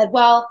so I said,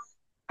 well,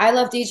 I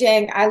love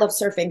DJing. I love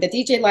surfing. The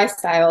DJ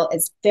lifestyle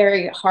is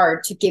very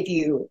hard to give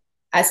you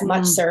as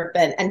much surf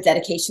and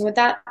dedication with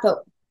that. But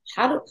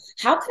how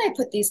can I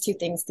put these two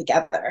things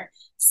together?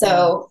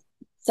 So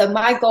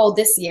my goal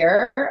this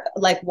year,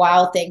 like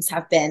while things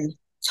have been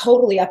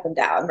totally up and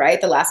down, right,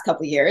 the last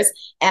couple of years,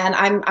 and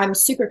I'm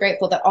super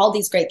grateful that all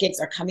these great gigs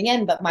are coming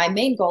in, but my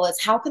main goal is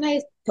how can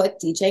I put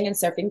DJing and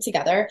surfing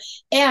together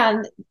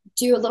and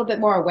do a little bit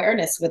more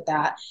awareness with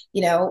that,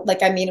 you know,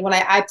 like, I mean, when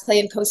I play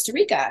in Costa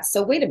Rica,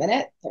 so wait a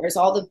minute, there's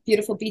all the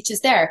beautiful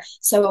beaches there.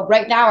 So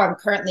right now I'm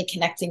currently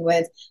connecting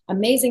with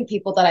amazing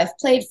people that I've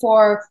played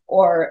for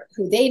or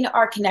who they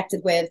are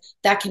connected with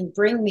that can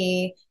bring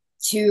me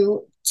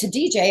to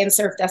DJ and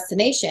surf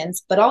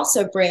destinations, but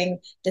also bring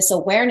this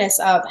awareness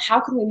of how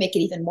can we make it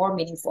even more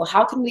meaningful?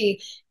 How can we,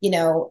 you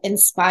know,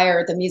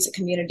 inspire the music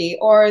community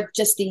or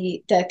just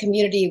the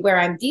community where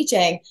I'm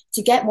DJing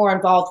to get more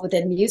involved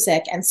within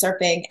music and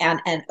surfing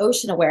and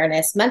ocean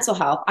awareness, mental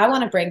health. I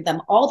want to bring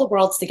them all the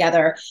worlds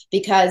together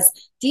because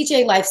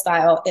DJ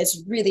lifestyle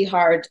is really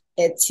hard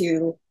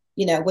to,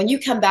 you know, when you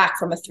come back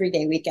from a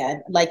 3-day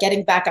weekend, like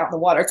getting back out in the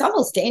water, it's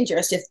almost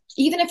dangerous. Just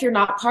even if you're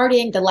not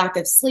partying, the lack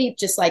of sleep,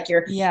 just like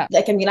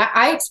like, I mean,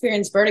 I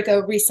experienced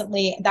vertigo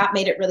recently. That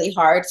made it really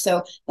hard.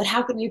 So, but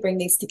how can we bring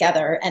these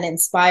together and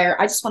inspire?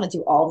 I just want to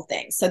do all the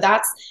things. So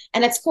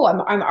and it's cool.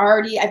 I've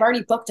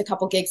already booked a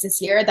couple gigs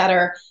this year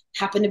that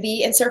happen to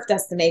be in surf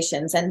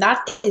destinations. And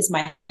that is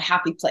my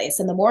happy place.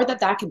 And the more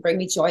that can bring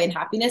me joy and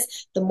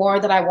happiness, the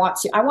more that I want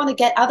to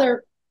get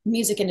other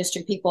music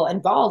industry people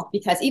involved,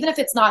 because even if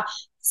it's not,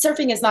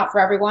 surfing is not for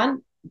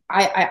everyone.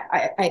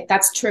 I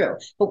that's true.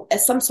 But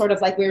as some sort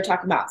of, like we were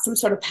talking about, some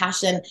sort of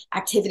passion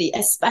activity,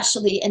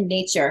 especially in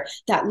nature,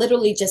 that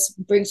literally just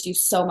brings you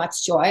so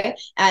much joy.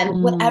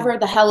 And whatever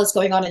the hell is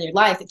going on in your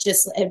life,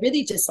 it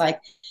really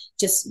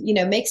you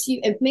know, makes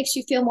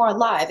you feel more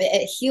alive.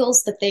 It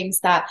heals the things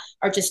that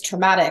are just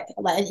traumatic.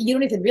 You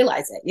don't even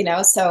realize it, you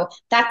know? So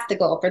that's the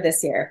goal for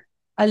this year.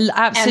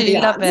 Absolutely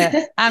love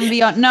it. And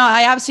beyond. No,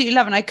 I absolutely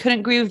love it. And I couldn't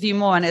agree with you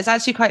more. And it's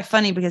actually quite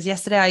funny because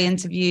yesterday I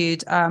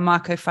interviewed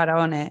Marco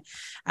Faraone,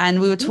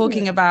 and we were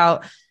talking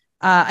about,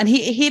 and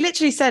he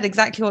literally said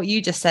exactly what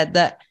you just said,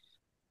 that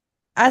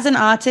as an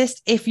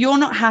artist, if you're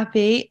not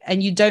happy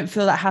and you don't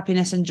feel that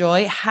happiness and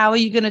joy, how are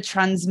you going to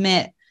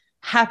transmit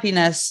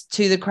happiness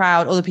to the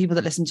crowd or the people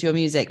that listen to your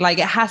music? Like,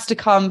 it has to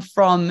come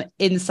from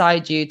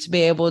inside you to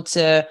be able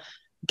to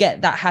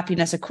get that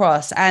happiness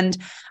across. And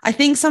I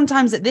think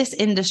sometimes that this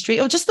industry,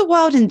 or just the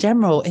world in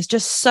general, is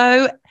just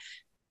so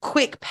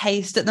quick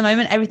paced at the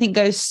moment. Everything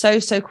goes so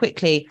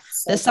quickly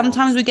that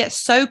sometimes we get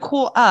so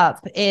caught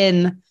up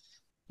in,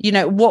 you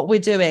know, what we're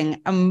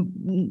doing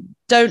and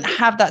don't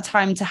have that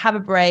time to have a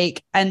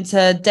break and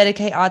to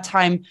dedicate our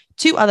time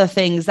to other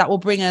things that will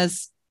bring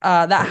us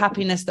that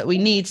happiness that we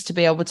need to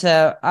be able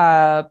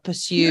to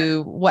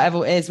pursue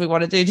whatever it is we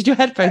want to do. Did your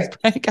headphones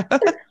break?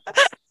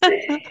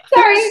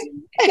 Sorry.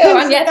 Go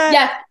on.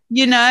 Yes.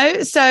 You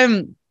know,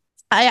 so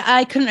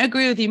I couldn't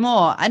agree with you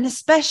more. And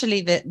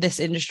especially this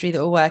industry that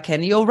we're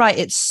working. You're right.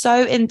 It's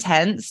so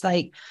intense.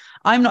 Like,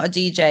 I'm not a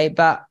DJ,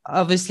 but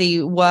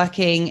obviously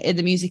working in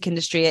the music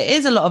industry, it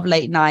is a lot of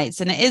late nights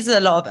and it is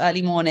a lot of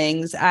early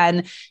mornings.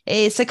 And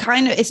it's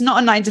it's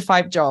not a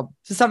 9-to-5 job.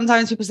 So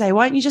sometimes people say,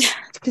 why don't you just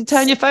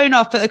turn your phone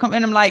off at the company?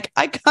 And I'm like,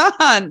 I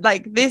can't.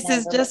 Like, this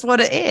is just what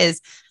it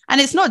is.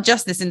 And it's not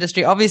just this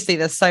industry. Obviously,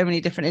 there's so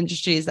many different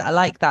industries that are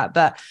like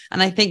that.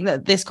 And I think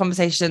that this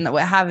conversation that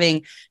we're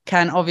having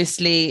can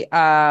obviously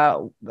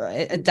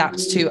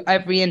adapt to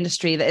every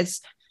industry.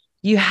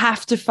 You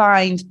have to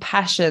find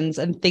passions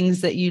and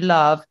things that you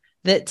love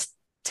that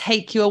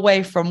take you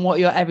away from what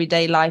your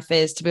everyday life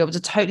is, to be able to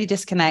totally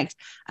disconnect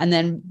and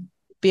then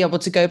be able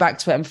to go back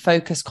to it and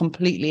focus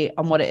completely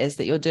on what it is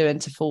that you're doing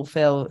to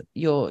fulfill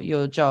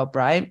your job,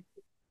 right?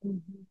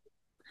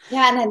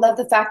 Yeah. And I love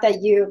the fact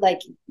that you, like,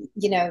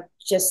 you know,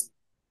 just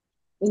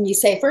when you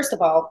say, first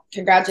of all,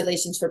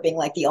 congratulations for being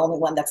like the only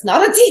one that's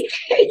not a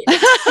DJ.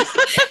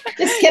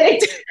 Just kidding.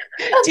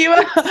 Do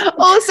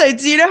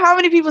you know how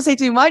many people say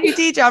to me, why do you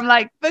DJ? I'm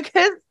like,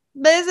 because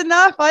there's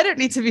enough. I don't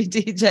need to be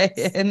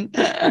DJing.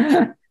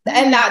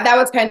 And that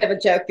was kind of a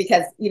joke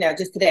because, you know,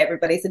 just today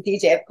everybody's a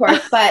DJ, of course,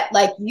 but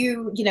like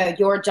you know,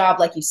 your job,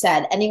 like you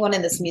said, anyone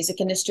in this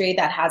music industry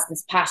that has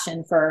this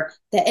passion for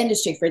the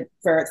industry,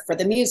 for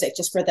the music,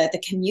 just for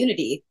the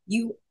community,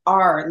 you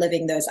are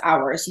living those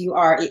hours.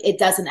 It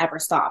doesn't ever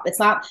stop. It's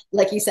not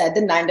like you said,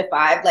 the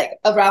 9-to-5, like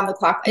around the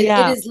clock. It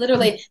is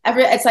literally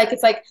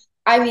it's like,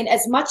 I mean,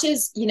 as much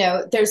as, you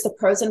know, there's the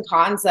pros and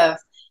cons of,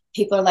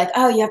 people are like,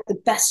 oh, you have the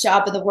best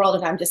job in the world.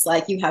 And I'm just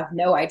like, you have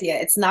no idea.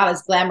 It's not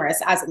as glamorous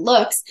as it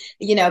looks,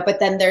 you know, but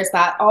then there's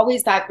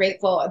always that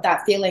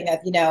feeling of,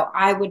 you know,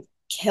 I would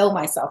kill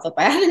myself if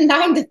I had a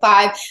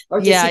 9-to-5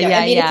 or just,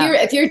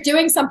 if you're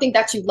doing something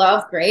that you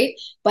love, great.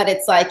 But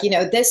it's like, you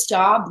know, this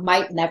job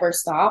might never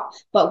stop,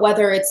 but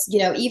whether it's, you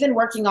know, even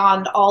working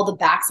on all the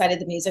backside of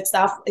the music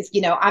stuff, if,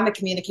 you know, I'm a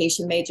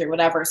communication major,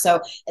 whatever.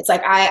 So it's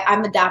like,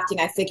 I'm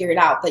adapting, I figure it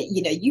out, but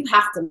you know, you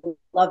have to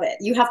love it.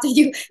 You have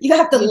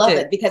to love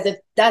it, because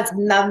it does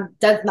not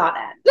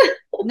end.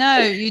 No,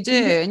 you do.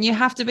 And you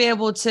have to be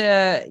able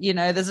to, you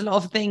know, there's a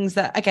lot of things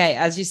that, okay,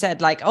 as you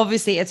said, like,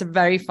 obviously it's a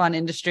very fun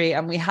industry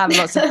and we have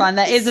lots of fun.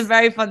 There is a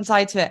very fun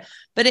side to it,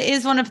 but it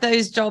is one of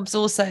those jobs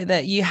also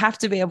that you have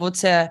to be able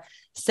to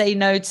say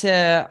no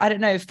to, I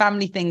don't know,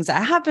 family things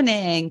that are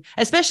happening,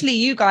 especially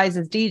you guys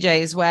as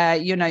DJs, where,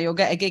 you know, you'll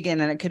get a gig in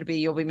and it could be,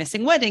 you'll be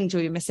missing weddings,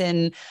 you'll be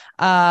missing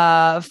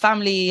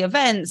family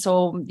events,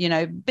 or, you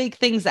know, big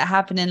things that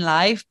happen in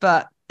life,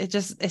 but it's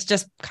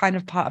just kind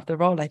of part of the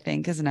role, I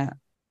think, isn't it?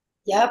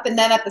 Yep. And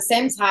then at the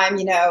same time,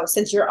 you know,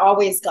 since you're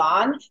always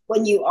gone,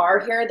 when you are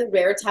here, the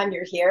rare time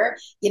you're here,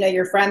 you know,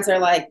 your friends are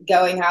like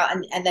going out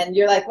and then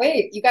you're like,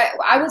 wait, you guys,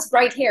 I was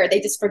right here.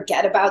 They just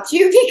forget about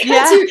you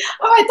because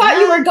I thought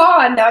you were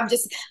gone. No,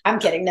 I'm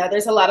kidding. No,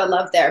 there's a lot of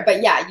love there,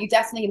 but yeah, you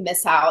definitely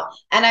miss out.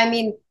 And I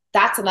mean,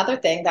 that's another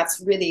thing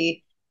that's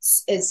really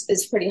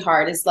is pretty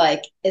hard, is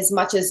like, as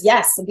much as,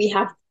 yes,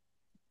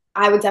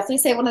 I would definitely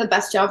say one of the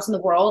best jobs in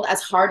the world,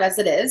 as hard as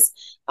it is.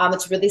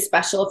 It's really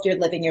special if you're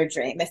living your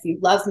dream. If you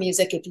love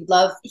music, if you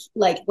love,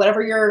 like,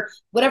 whatever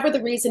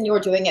the reason you're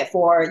doing it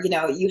for, you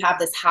know, you have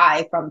this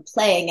high from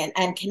playing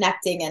and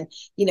connecting and,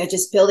 you know,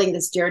 just building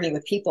this journey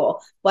with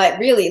people. But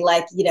really,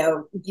 like, you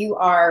know, you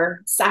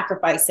are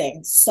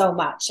sacrificing so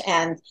much.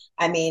 And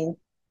I mean,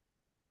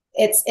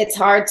 it's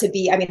hard to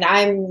be, I mean,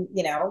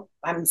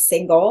 I'm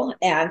single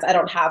and I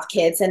don't have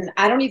kids, and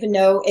I don't even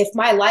know if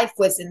my life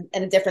was in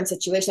a different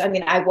situation. I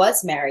mean, I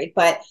was married,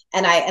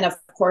 and of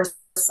course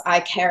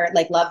I care,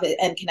 like, love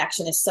and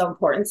connection is so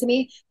important to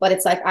me, but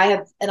it's like I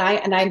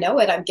know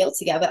it, I'm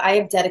guilty of it. I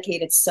have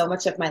dedicated so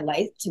much of my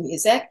life to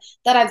music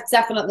that I've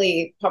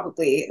definitely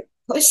probably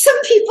pushed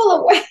some people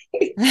away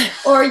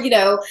or, you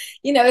know,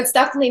 it's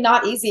definitely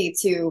not easy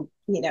to,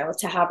 you know,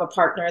 to have a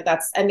partner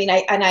that's, I mean,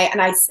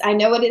 I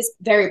know it is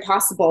very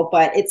possible,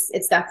 but it's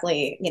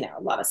definitely, you know,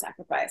 a lot of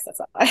sacrifice. That's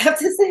all I have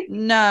to say.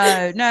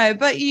 No,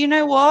 but you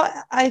know what?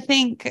 I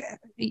think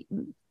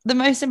the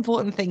most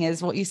important thing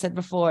is what you said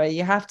before.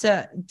 You have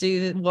to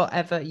do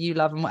whatever you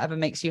love and whatever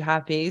makes you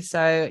happy.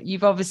 So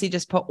you've obviously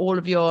just put all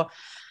of your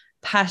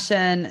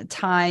passion,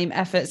 time,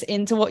 efforts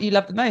into what you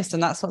love the most,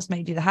 and that's what's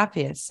made you the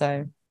happiest.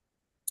 So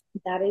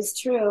that is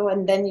true.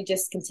 And then you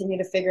just continue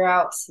to figure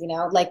out,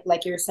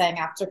 like you were saying,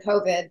 after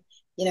COVID,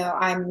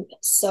 I'm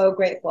so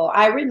grateful.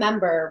 I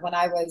remember when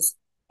I was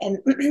and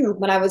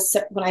when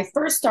I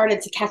first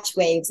started to catch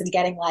waves and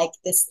getting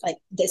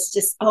this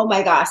just, oh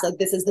my gosh, like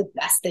this is the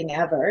best thing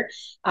ever.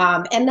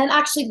 And then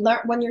actually learn,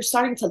 when you're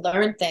starting to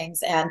learn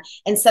things, and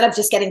instead of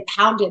just getting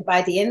pounded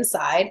by the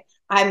inside,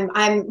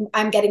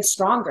 I'm getting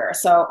stronger.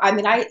 So I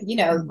mean,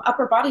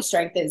 upper body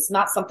strength is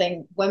not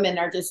something women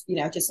are just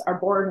are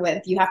born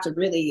with. You have to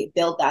really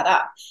build that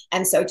up.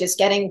 And so just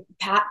getting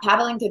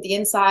paddling through the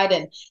inside,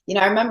 and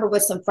I remember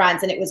with some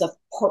friends, and it was a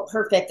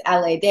perfect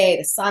LA day.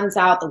 The sun's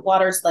out, the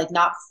water's like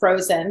not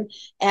frozen,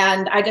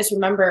 and I just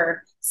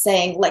remember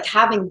saying, like,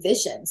 having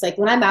visions. Like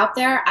when I'm out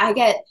there, I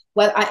get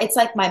it's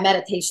like my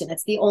meditation.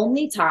 It's the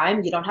only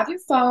time you don't have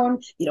your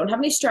phone, you don't have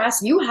any stress.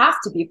 You have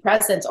to be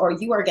present, or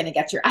you are going to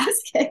get your ass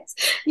kicked.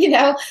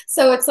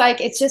 So it's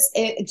like it's just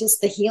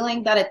the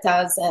healing that it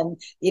does,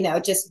 and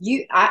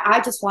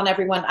I just want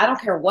everyone. I don't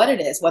care what it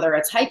is, whether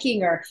it's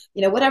hiking or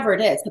whatever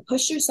it is, to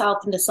push yourself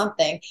into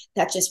something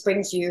that just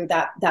brings you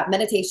that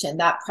meditation,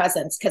 that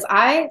presence. Because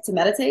to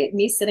meditate,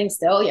 me sitting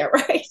still, yeah,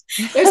 right.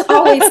 There's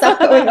always stuff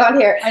going on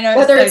here. I know,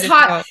 whether it's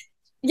hot.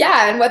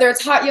 Yeah. And whether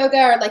it's hot yoga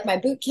or like my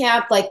boot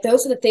camp, like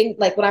those are the things,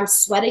 like when I'm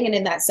sweating and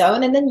in that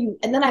zone. And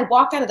then I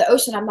walk out of the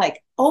ocean, I'm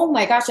like, oh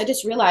my gosh, I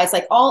just realized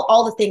like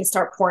all the things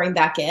start pouring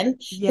back in.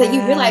 Yeah. But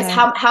you realize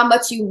how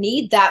much you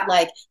need that,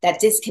 like that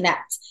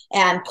disconnect,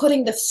 and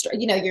putting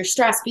your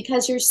stress,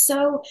 because you're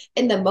so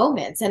in the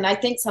moment. And I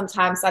think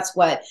sometimes that's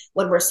when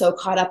we're so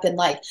caught up in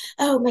like,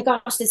 oh my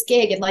gosh, this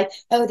gig, and like,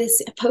 oh,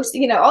 this post,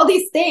 all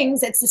these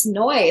things, it's this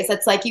noise.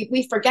 It's like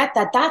we forget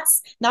that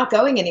that's not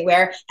going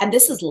anywhere. And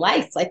this is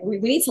life. Like we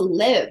need to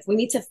live, we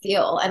need to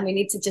feel, and we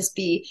need to just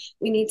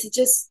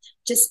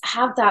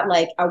have that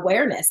like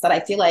awareness that I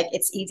feel like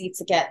it's easy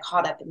to get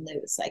caught up and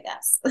lose, I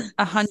guess.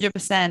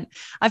 100%.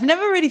 I've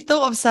never really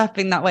thought of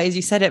surfing that way as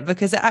you said it,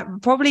 because it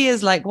probably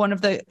is like one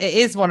of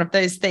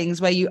those things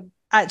where you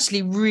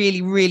actually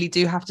really, really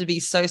do have to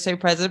be so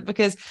present.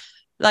 Because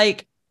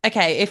like,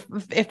 okay, if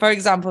for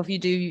example, if you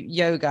do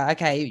yoga,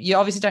 okay, you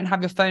obviously don't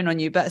have your phone on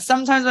you, but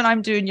sometimes when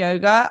I'm doing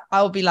yoga,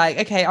 I'll be like,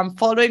 okay, I'm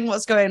following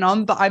what's going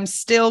on, but I'm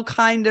still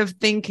kind of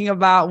thinking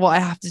about what I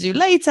have to do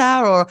later,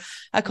 or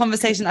a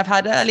conversation I've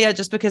had earlier,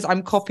 just because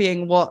I'm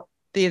copying what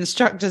the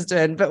instructor's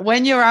doing. But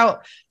when you're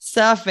out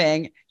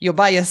surfing, you're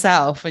by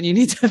yourself and you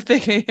need to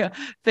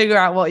figure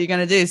out what you're going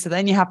to do. So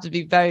then you have to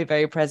be very,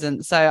 very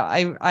present. So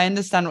I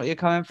understand what you're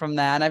coming from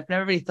there. And I've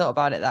never really thought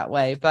about it that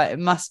way, but it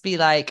must be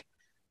like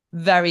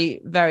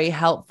very, very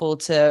helpful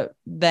to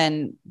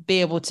then be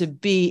able to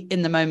be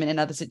in the moment in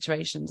other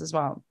situations as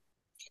well.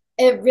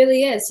 It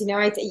really is.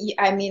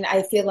 I mean,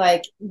 I feel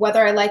like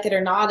whether I like it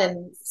or not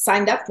and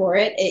signed up for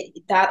it,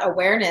 that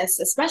awareness,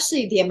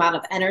 especially the amount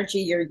of energy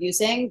you're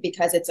using,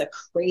 because it's a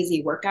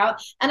crazy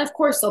workout. And of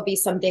course, there'll be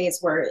some days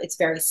where it's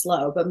very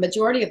slow, but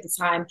majority of the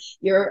time,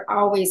 you're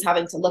always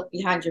having to look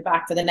behind your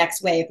back for the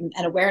next wave,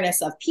 and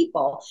awareness of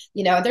people.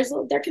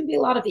 There can be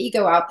a lot of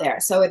ego out there.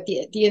 So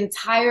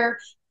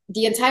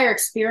the entire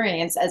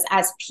experience,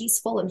 as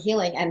peaceful and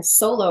healing and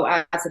solo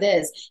as it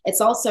is, it's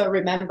also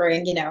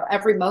remembering,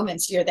 every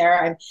moment you're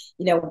there. I'm,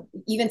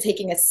 even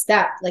taking a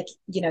step, like,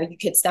 you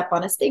could step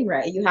on a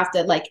stingray. You have to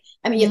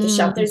you have to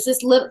shout. There's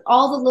just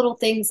all the little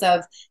things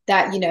of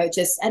that,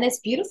 and it's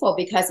beautiful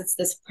because it's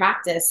this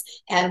practice.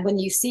 And when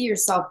you see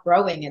yourself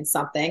growing in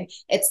something,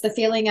 it's the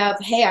feeling of,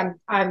 hey,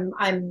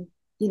 I'm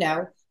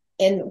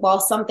and while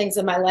some things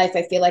in my life,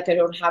 I feel like I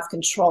don't have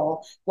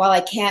control, while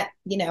I can't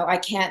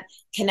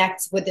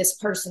connect with this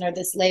person or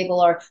this label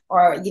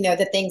or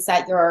the things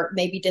that you're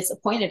maybe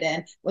disappointed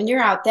in, when you're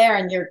out there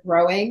and you're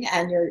growing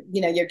and you're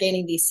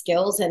gaining these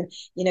skills, and,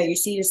 you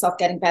see yourself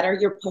getting better,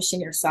 you're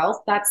pushing yourself.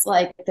 That's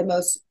like the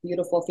most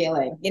beautiful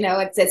feeling,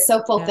 it's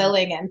so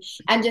fulfilling. Yeah.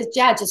 And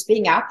just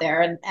being out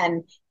there,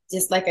 and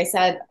just, like I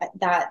said,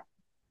 that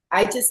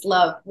I just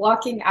love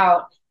walking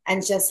out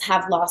and just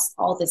have lost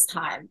all this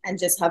time, and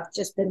have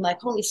been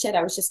like, holy shit,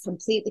 I was just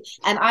completely,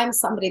 and I'm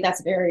somebody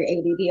that's very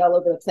ADD all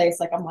over the place.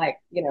 Like, I'm like,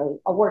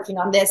 I'm working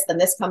on this, then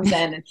this comes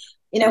in. And,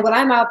 when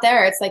I'm out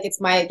there, it's like, it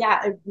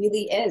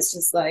really is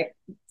just like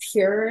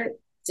pure,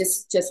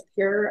 just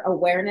pure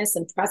awareness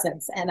and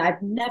presence. And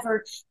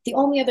the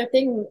only other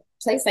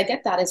place I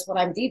get that is when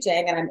I'm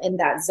DJing and I'm in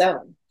that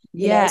zone.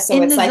 Yeah. So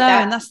in it's the like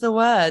zone, that's the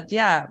word.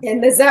 Yeah.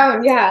 In the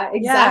zone. Yeah,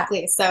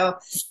 exactly. Yeah.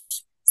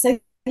 So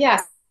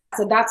yeah.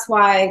 So that's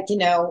why,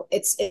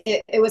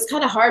 it was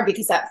kind of hard,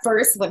 because at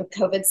first, when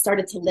COVID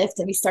started to lift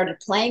and we started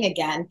playing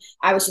again,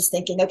 I was just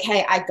thinking,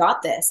 okay, I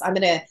got this. I'm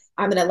going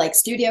to like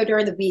studio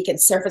during the week and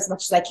surf as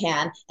much as I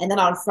can. And then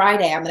on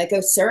Friday, I'm going to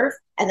go surf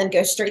and then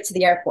go straight to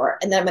the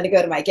airport. And then I'm going to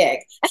go to my gig.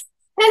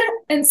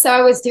 And so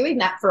I was doing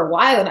that for a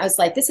while, and I was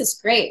like, this is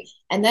great.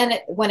 And then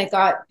when it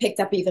got picked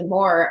up even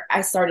more,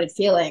 I started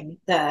feeling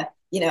the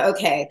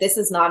okay, this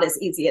is not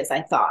as easy as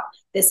I thought.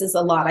 This is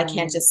a lot. I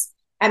can't just,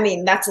 I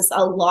mean, that's just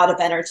a lot of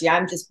energy.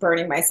 I'm just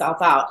burning myself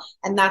out.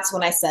 And that's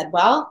when I said,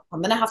 well,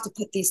 I'm going to have to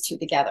put these two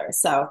together.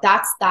 So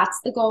that's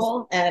the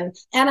goal. And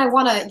I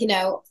want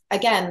to,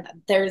 again,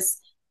 there's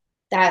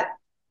that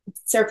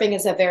surfing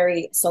is a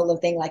very solo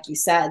thing, like you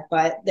said,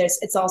 but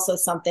it's also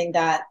something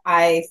that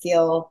I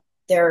feel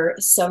there are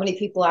so many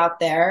people out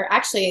there.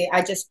 Actually,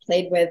 I just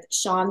played with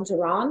Sean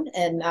Duran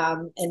in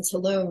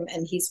Tulum,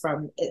 and he's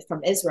from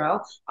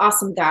Israel.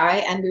 Awesome guy.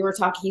 And we were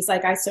talking, he's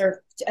like, I surf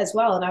as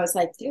well. And I was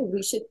like, dude,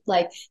 we should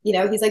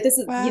he's like, this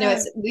is, Wow.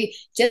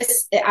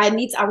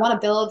 I want to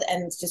build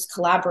and just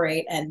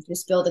collaborate and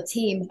just build a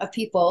team of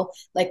people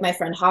like my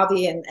friend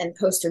Javi and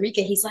Costa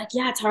Rica. He's like,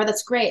 yeah, Tara,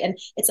 that's great. And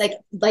it's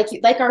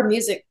like our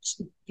music,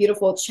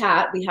 beautiful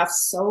chat. We have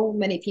so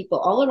many people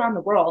all around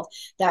the world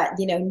that,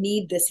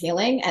 need this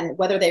healing. And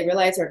whether they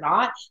realize or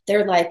not,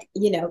 they're like,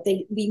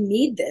 we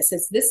need this.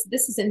 This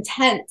is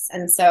intense.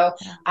 And so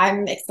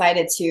I'm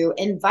excited to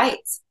invite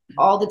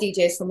all the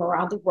DJs from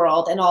around the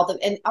world and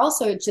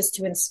also just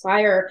to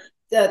inspire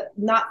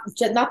not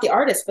the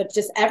artists, but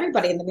just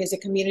everybody in the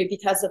music community,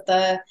 because of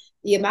the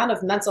amount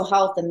of mental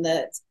health and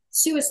the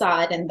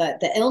suicide and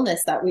the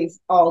illness that we've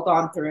all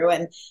gone through.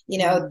 And,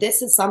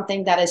 this is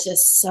something that is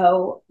just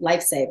so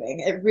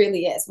life-saving. It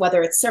really is,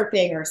 whether it's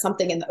surfing or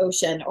something in the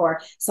ocean or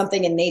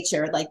something in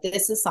nature. Like,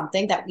 this is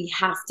something that we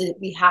have to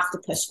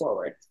push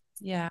forward.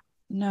 Yeah.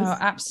 No,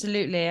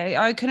 absolutely.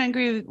 I couldn't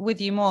agree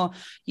with you more.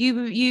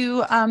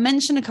 You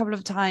mentioned a couple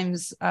of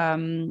times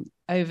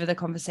over the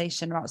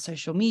conversation about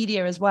social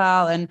media as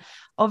well. And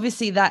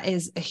obviously that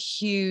is a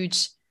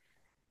huge,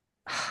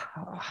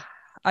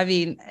 I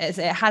mean, it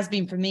has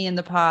been for me in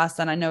the past,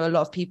 and I know a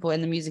lot of people in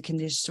the music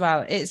industry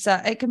as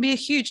well. It can be a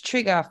huge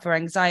trigger for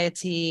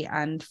anxiety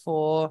and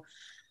for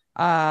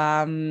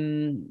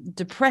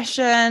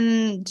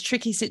depression,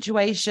 tricky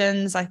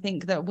situations. I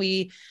think that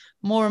we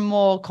more and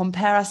more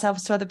compare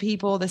ourselves to other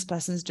people. This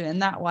person's doing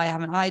that. Why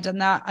haven't I done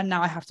that? And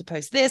now I have to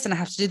post this and I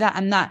have to do that.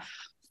 And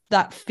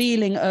that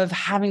feeling of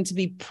having to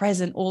be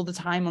present all the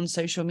time on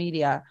social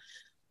media.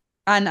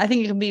 And I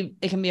think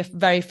it can be a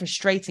very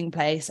frustrating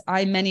place.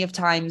 I many of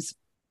times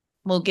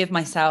will give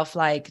myself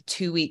like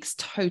 2 weeks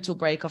total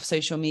break off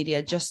social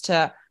media, just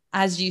to,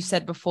 as you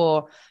said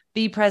before,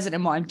 be present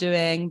in what I'm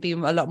doing, be a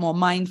lot more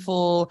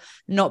mindful,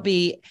 not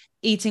be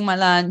eating my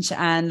lunch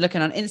and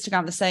looking on Instagram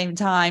at the same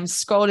time,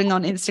 scrolling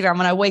on Instagram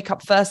when I wake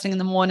up first thing in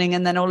the morning.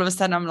 And then all of a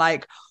sudden I'm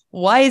like,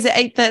 why is it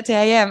 8:30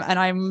 a.m. and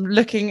I'm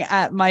looking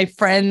at my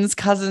friend's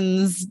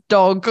cousin's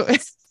dog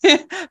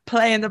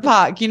play in the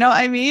park? You know what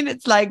I mean?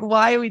 It's like,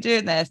 why are we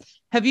doing this?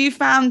 Have you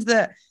found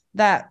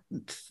that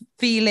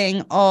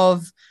feeling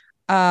of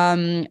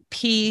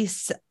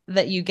peace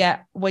that you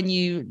get when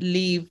you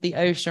leave the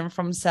ocean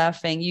from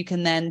surfing? You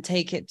can then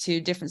take it to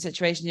different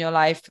situations in your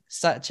life,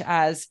 such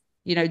as,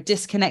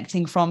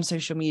 disconnecting from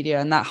social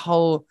media and that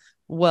whole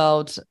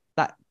world,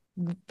 that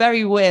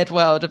very weird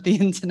world of the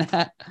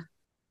internet.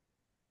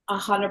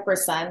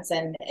 100%.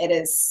 And it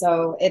is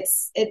so,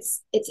 it's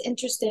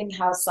interesting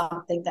how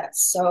something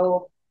that's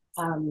so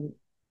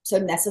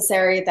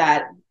necessary,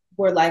 that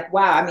we're like,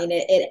 wow, I mean,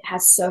 it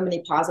has so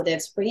many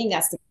positives bringing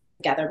us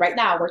together. Right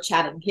now we're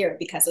chatting here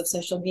because of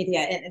social media,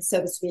 and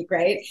so to speak,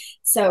 right?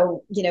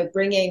 So,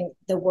 bringing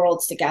the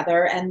worlds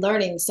together and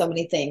learning so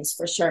many things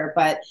for sure.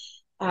 But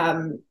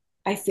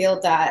I feel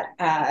that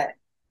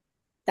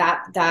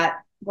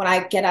when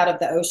I get out of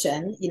the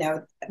ocean,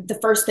 the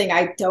first thing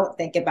I don't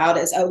think about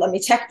is, oh, let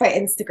me check my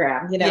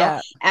Instagram, Yeah.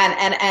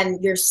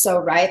 and you're so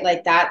right.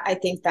 Like that, I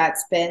think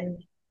that's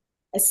been,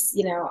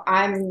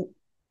 I'm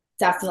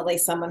definitely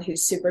someone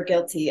who's super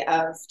guilty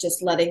of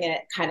just letting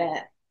it kind of,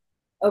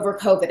 over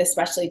COVID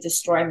especially,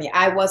 destroy me.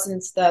 I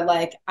wasn't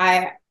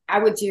I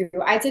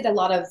did a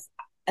lot of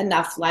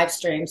enough live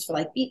streams for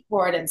like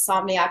Beatport and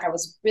Insomniac. I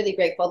was really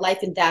grateful.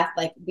 Life and Death,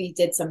 like we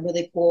did some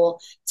really cool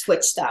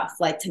Twitch stuff,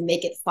 like to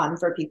make it fun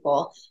for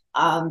people.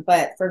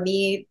 But for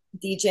me,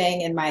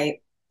 DJing in my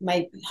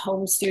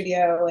home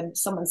studio and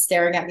someone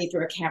staring at me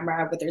through a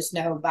camera, but there's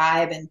no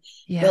vibe, and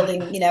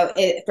building,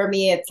 for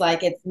me, it's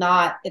like,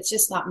 it's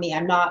just not me.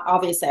 I'm not,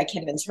 obviously I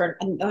can't even turn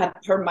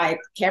my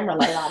camera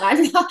light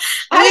on. We got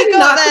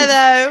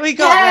there.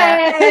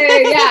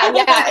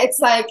 Yeah. It's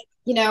like,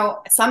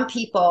 some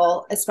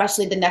people,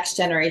 especially the next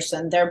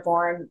generation, they're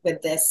born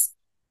with this,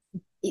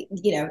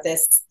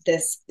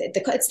 it's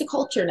the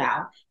culture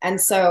now. And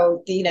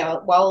so,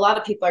 while a lot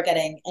of people are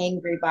getting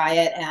angry by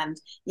it and,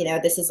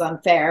 this is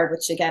unfair,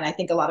 which again, I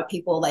think a lot of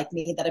people like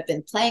me that have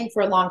been playing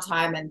for a long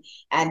time and,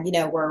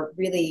 we're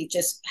really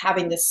just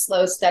having this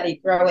slow,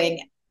 steady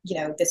growing,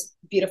 this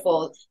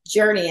beautiful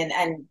journey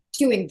and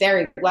doing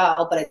very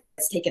well, but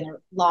it's taken a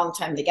long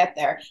time to get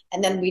there.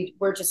 And then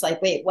we're just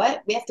like, wait,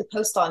 what? We have to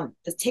post on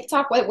the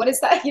TikTok? What is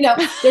that?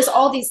 There's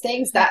all these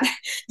things that,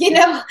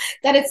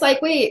 that it's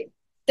like, wait,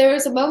 there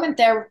was a moment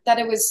there that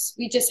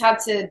we just had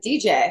to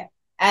DJ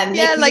and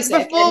like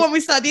before, when we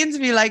started the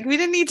interview, like we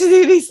didn't need to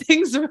do these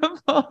things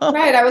before.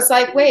 Right. I was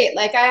like, wait,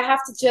 like I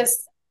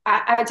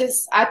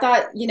I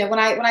thought, when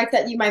I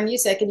sent you my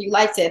music and you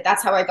liked it,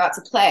 that's how I got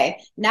to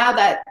play. Now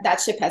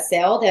that ship has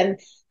sailed,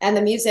 and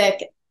the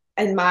music,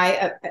 in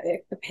my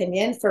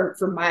opinion, for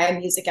my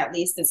music at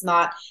least, is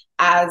not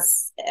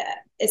as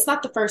it's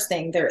not the first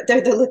thing they're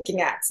looking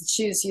at to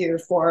choose you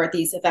for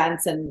these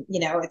events. And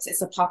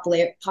it's a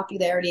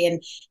popularity,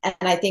 and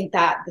I think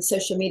that the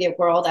social media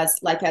world, as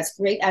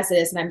great as it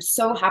is, and I'm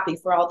so happy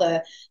for all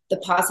the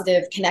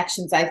positive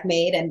connections I've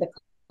made and the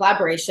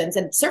collaborations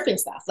and surfing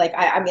stuff. Like,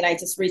 I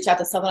just reach out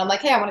to someone. I'm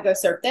like, hey, I want to go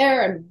surf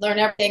there and learn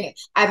everything.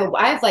 I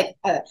have like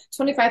a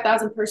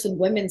 25,000 person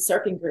women's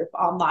surfing group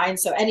online.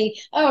 So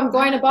I'm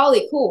going to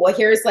Bali. Cool. Well,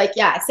 here's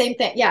same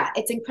thing. Yeah.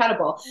 It's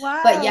incredible.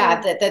 Wow. But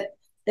yeah,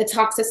 the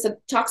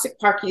toxic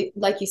part,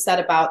 like you said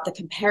about the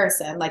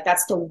comparison, like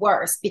that's the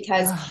worst,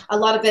 because a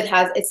lot of it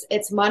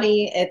it's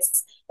money.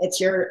 It's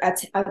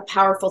a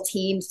powerful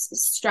team,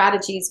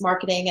 strategies,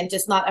 marketing, and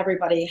just not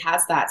everybody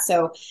has that.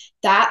 So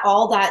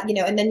all that,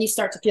 and then you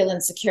start to feel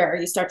insecure.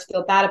 You start to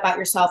feel bad about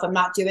yourself. I'm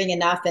not doing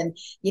enough. And,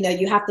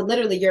 you have to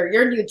literally,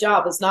 your new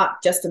job is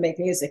not just to make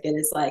music. It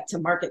is like to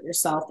market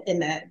yourself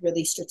in a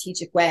really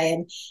strategic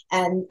way.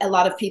 And a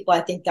lot of people,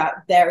 I think, got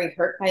very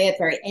hurt by it,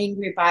 very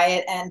angry by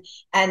it.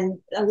 And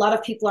a lot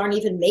of people aren't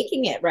even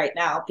making it right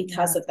now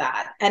because of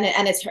that. And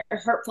it's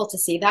hurtful to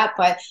see that.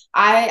 But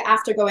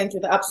after going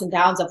through the ups and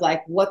downs of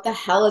like, what the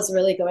hell is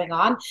really going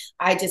on,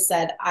 I just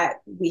said,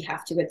 we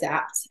have to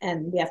adapt,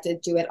 and we have to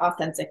do it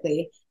authentically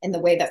in the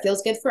way that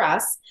feels good for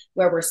us,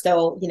 where we're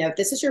still, if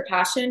this is your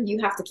passion, you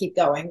have to keep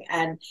going.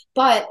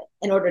 But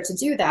in order to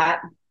do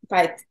that,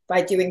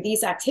 by doing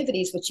these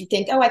activities, which you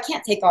think, oh, I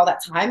can't take all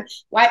that time,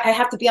 why I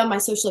have to be on my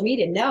social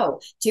media.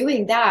 No,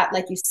 doing that,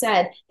 like you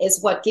said,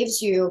 is what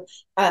gives you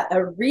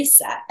a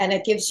reset, and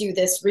it gives you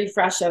this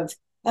refresh of,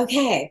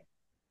 okay,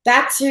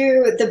 back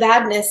to the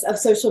badness of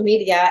social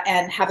media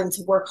and having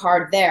to work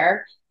hard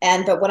there.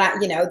 But when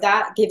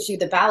that gives you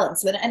the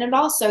balance. And it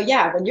also,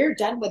 when you're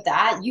done with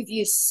that, you've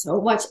used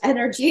so much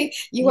energy.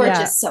 You are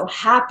just so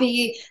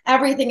happy.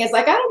 Everything is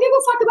like, I don't give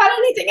a fuck about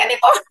anything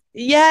anymore.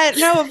 Yeah,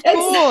 no, of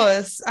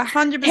course,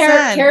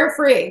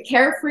 100%.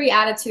 Carefree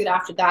attitude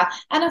after that.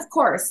 And of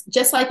course,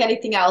 just like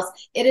anything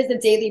else, it is a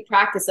daily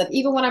practice of,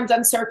 even when I'm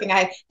done surfing,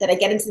 that I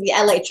get into the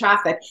LA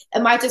traffic.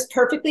 Am I just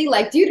perfectly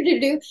like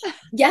do?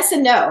 Yes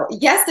and no.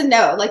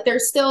 Like you're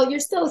still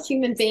a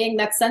human being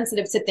that's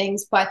sensitive to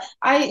things, but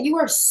you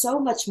are so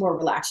much more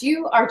relaxed.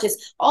 You are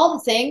just, all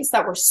the things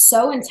that were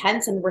so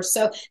intense and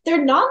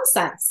they're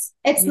nonsense.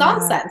 It's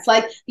nonsense.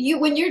 Like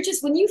when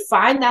you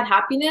find that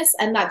happiness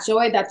and that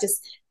joy that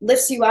just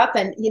lifts you up,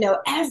 and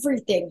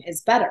everything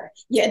is better.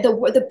 Yeah,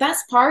 the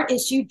best part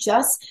is you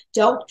just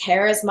don't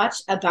care as much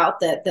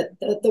about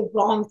the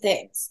wrong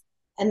things.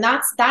 And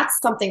that's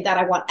something that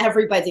I want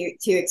everybody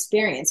to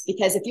experience,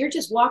 because if you're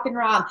just walking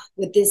around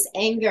with this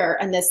anger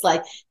and this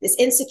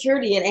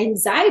insecurity and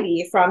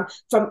anxiety from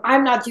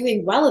I'm not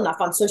doing well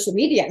enough on social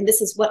media, and this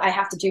is what I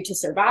have to do to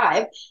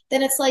survive,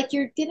 then it's like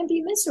you're gonna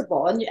be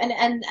miserable.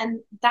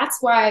 And that's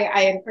why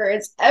I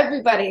encourage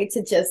everybody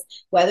to just,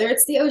 whether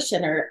it's the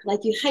ocean or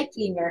like you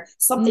hiking or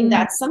something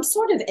that's some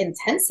sort of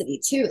intensity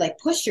too, like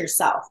push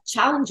yourself,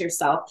 challenge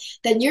yourself,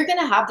 then you're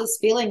gonna have this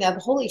feeling of,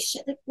 holy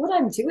shit, like what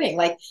I'm doing.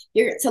 Like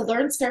you're to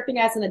learn surfing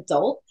as an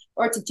adult,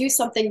 or to do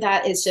something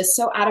that is just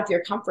so out of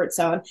your comfort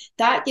zone,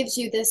 that gives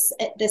you this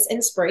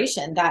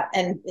inspiration,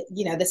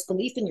 this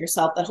belief in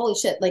yourself that, holy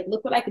shit, like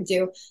look what I can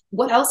do,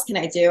 what else can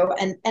I do,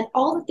 and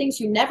all the things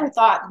you never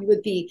thought you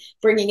would be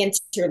bringing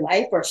into your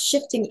life, or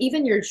shifting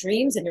even your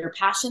dreams and your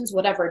passions,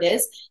 whatever it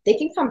is, they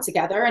can come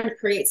together and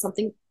create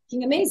something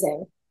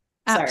amazing.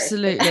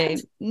 Absolutely.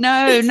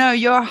 No,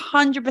 you're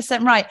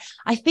 100% right.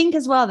 I think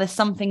as well, there's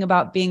something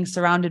about being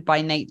surrounded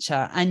by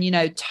nature and,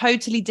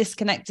 totally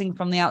disconnecting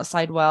from the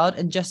outside world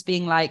and just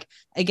being like,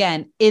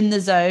 again, in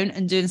the zone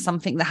and doing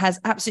something that has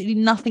absolutely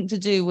nothing to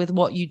do with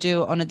what you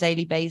do on a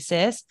daily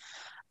basis.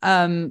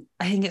 I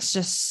think it's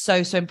just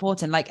so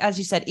important. Like, as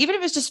you said, even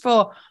if it's just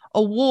for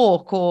a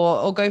walk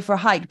or go for a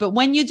hike, but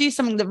when you do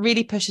something that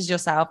really pushes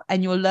yourself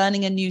and you're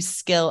learning a new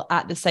skill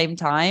at the same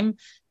time,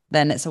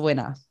 then it's a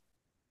winner.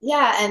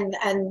 Yeah. And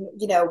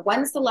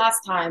when's the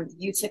last time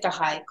you took a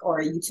hike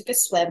or you took a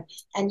swim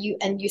and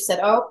you said,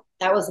 oh,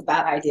 that was a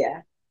bad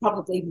idea?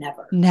 Probably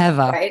never.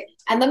 Right.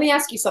 And let me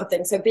ask you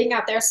something. So being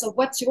out there, so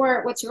what's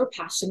your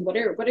passion? What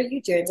are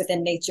you doing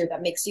within nature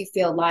that makes you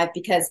feel alive?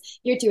 Because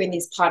you're doing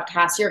these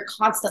podcasts, you're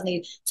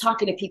constantly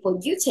talking to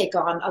people, you take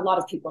on a lot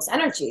of people's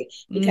energy,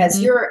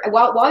 because you're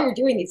while you're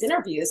doing these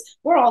interviews,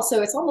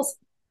 it's almost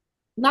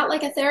not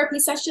like a therapy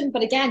session,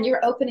 but again,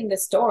 you're opening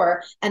this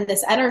door and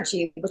this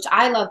energy, which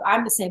I love.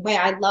 I'm the same way.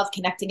 I love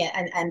connecting it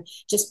and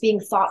just being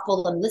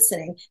thoughtful and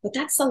listening, but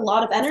that's a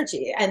lot of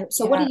energy. And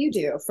so what do you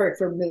do for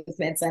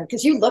movements? And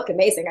because you look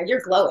amazing and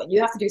you're glowing,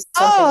 you have to do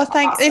something. Oh,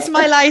 thanks. Awesome. It's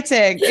my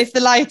lighting. It's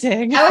the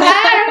lighting. Oh,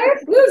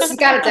 hey. Woo, she's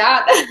got it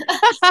down.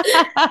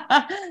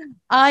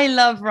 I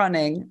love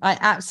running. I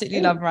absolutely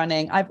love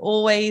running. I've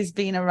always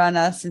been a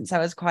runner since I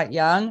was quite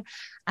young.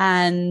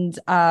 And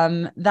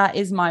that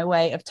is my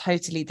way of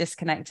totally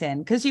disconnecting,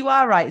 because you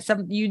are right,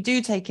 you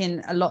do take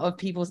in a lot of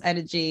people's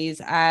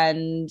energies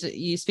and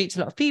you speak to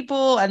a lot of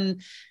people,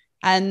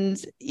 and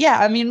yeah,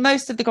 I mean,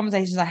 most of the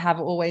conversations I have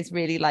are always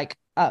really like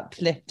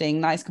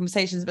uplifting, nice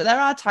conversations, but there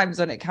are times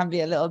when it can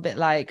be a little bit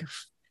like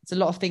it's a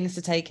lot of things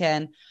to take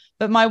in.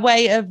 But my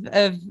way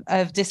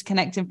of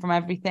disconnecting from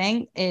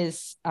everything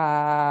is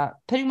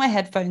putting my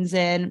headphones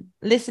in,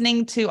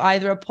 listening to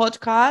either a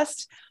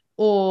podcast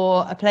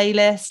or a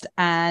playlist,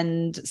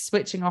 and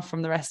switching off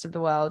from the rest of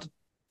the world.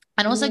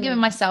 And also giving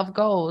myself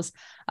goals.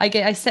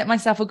 I set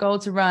myself a goal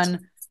to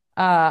run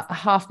a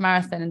half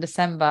marathon in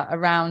December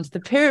around the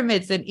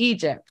pyramids in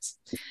Egypt,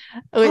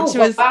 which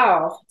was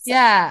wow.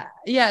 Yeah.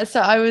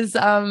 So I was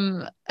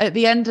at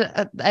the end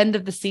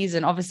of the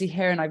season. Obviously,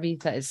 here in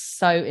Ibiza is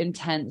so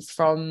intense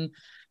from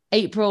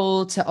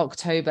April to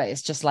October.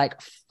 It's just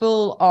like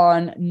full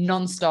on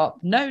nonstop,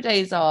 no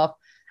days off.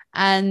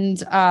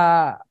 And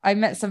I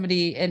met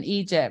somebody in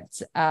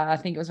Egypt, I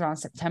think it was around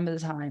September the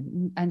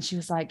time, and she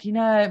was like,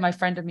 my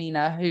friend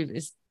Amina, who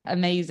is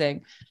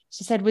amazing,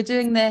 she said, we're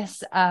doing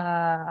this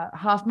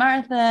half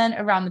marathon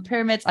around the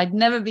pyramids. I'd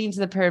never been to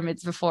the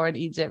pyramids before in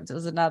Egypt. It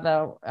was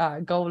another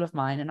goal of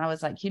mine. And I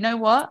was like, you know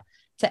what?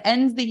 To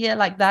end the year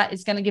like that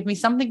is going to give me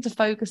something to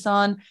focus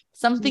on,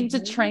 something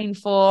to train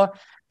for.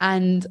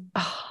 And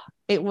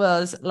it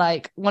was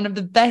like one of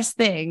the best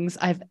things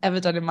I've ever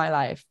done in my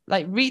life,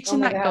 like reaching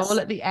that goal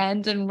at the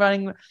end and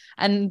running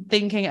and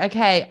thinking,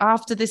 okay,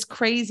 after this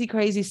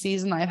crazy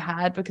season I've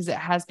had, because it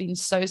has been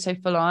so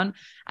full on,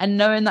 and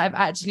knowing that I've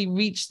actually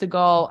reached the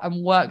goal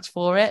and worked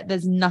for it,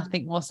 there's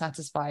nothing more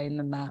satisfying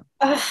than that.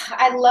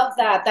 I love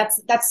that.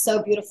 That's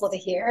so beautiful to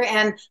hear.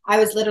 And I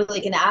was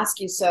literally going to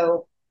ask you,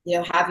 so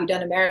have you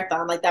done a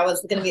marathon? Like that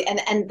was going to be,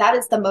 and that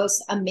is the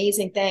most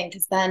amazing thing,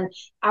 because then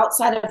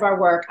outside of our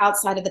work,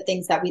 outside of the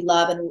things that we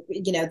love, and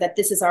that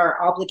this is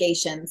our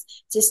obligations,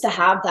 just to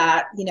have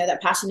that,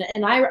 that passion.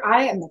 And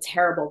I am a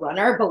terrible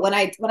runner, but when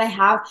I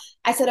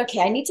said, okay,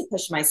 I need to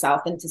push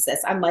myself into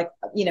this. I'm like,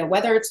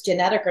 whether it's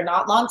genetic or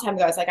not, long time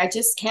ago, I was like, I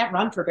just can't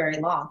run for very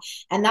long.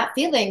 And that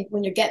feeling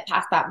when you get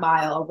past that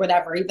mile or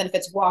whatever, even if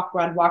it's walk,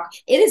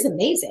 it is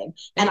amazing.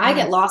 And I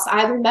get lost.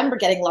 I remember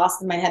getting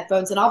lost in my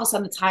headphones, and all of a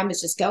sudden the time is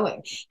just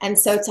going. And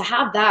so to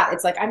have that,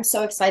 it's like, I'm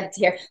so excited to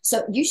hear.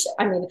 So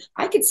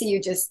I could see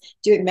you just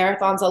doing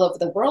marathons all over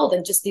the world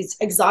and just these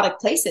exotic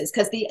places,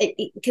 because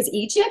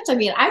Egypt,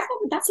 I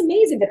thought that's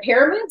amazing. The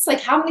pyramids,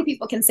 like how many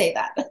people can say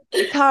that?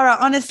 Cara,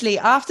 honestly,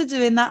 after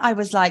doing that, I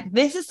was like,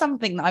 this is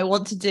something that I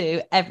want to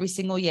do every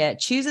single year.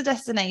 Choose a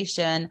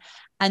destination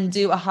and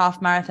do a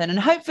half marathon. And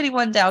hopefully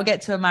one day I'll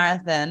get to a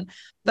marathon.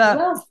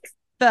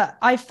 But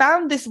I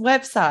found this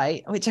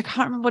website, which I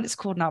can't remember what it's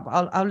called now,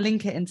 but I'll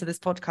link it into this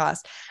podcast.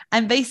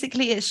 And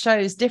basically it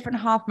shows different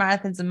half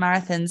marathons and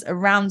marathons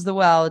around the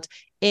world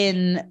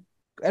in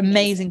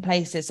amazing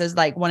places. There's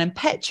like one in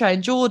Petra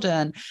in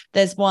Jordan.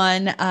 There's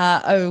one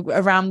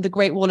around the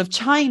Great Wall of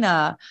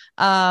China.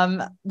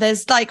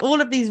 There's like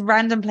all of these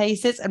random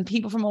places, and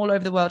people from all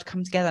over the world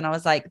come together. And I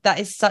was like, that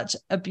is such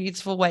a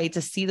beautiful way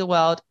to see the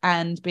world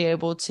and be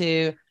able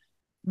to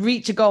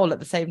reach a goal at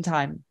the same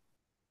time.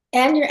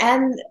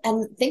 And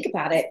think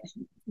about it.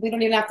 We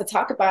don't even have to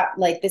talk about,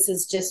 like, this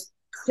is just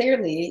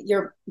clearly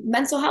your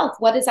mental health.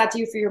 What does that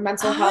do for your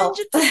mental 100%. Health?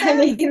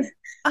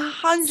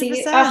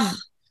 100%.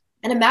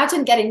 And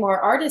imagine getting more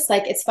artists.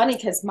 Like, it's funny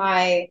because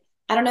I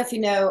don't know if you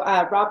know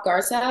Rob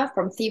Garza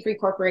from Thievery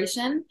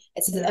Corporation.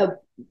 It's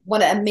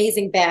one of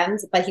amazing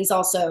bands, but he's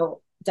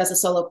also does a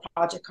solo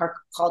project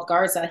called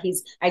Garza.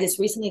 I just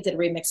recently did a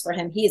remix for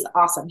him. He is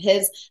awesome.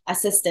 His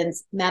assistant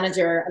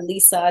manager,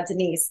 Lisa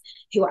Denise,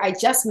 who I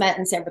just met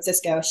in San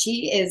Francisco,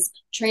 she is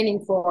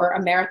training for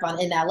a marathon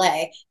in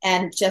LA.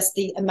 And just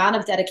the amount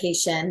of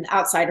dedication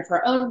outside of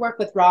her own work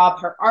with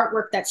Rob, her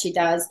artwork that she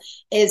does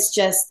is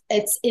just,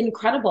 it's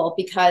incredible,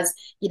 because,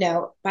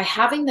 by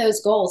having those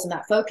goals and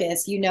that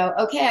focus,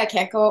 okay, I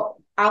can't go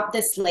out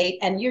this late,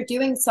 and you're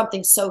doing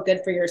something so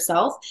good for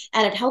yourself,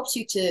 and it helps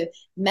you to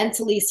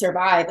mentally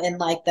survive in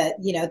like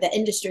the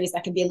industries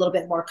that can be a little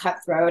bit more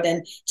cutthroat,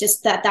 and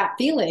just that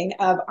feeling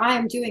of I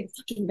am doing a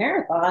fucking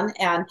marathon,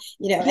 and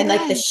and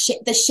like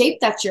the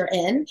shape that you're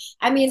in.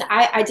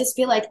 I just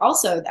feel like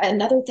also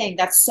another thing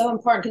that's so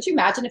important. Could you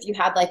imagine if you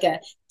had like a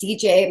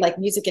DJ, like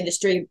music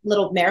industry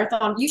little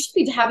marathon? You should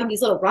be having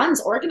these little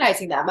runs,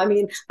 organizing them. I would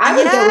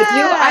go with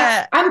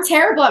you. I'm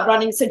terrible at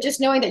running, so just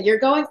knowing that you're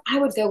going, I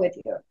would go with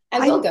you.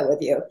 I will go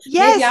with you.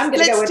 Yes, maybe I'm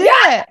gonna go with you.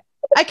 It.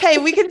 Okay,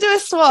 we can do a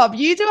swap.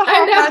 You do a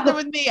half marathon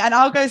with me, and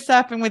I'll go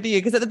surfing with you.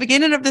 Because at the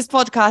beginning of this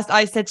podcast,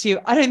 I said to you,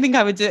 I don't think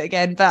I would do it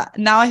again, but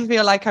now I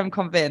feel like I'm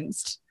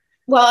convinced.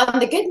 Well,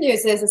 and the good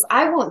news is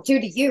I won't do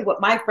to you what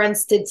my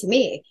friends did to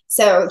me.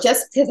 So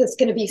just because it's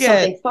going to be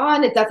something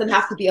fun, it doesn't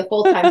have to be a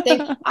full-time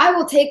thing. I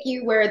will take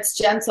you where it's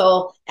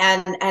gentle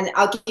and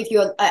I'll give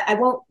you I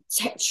won't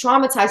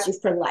traumatize you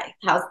for life.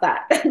 How's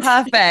that?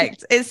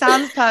 Perfect. It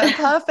sounds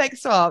perfect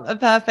swap. A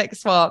perfect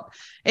swap.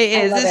 It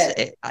is. I love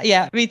it.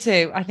 Yeah, me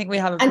too. I think we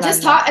have a And plan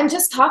just there. talk and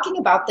just talking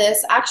about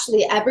this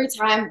actually every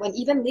time when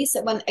even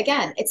Lisa, when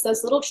again, it's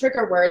those little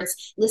trigger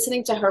words,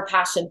 listening to her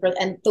passion for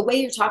and the way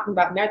you're talking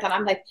about marathon,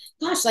 I'm like,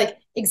 gosh, like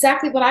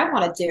exactly what I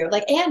want to do.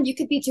 Like, and you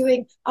could be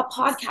doing a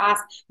podcast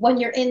when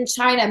you're in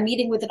China,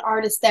 meeting with an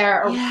artist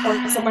there or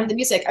somewhere in Yeah. the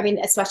music. I mean,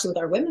 especially with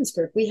our women's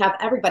group, we have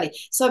everybody.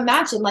 So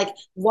imagine like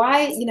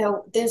why,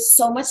 there's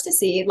so much to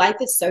see. Life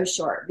is so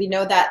short. We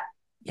know that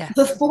Yeah.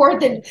 before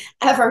than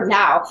ever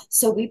now.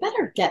 So we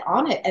better get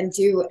on it and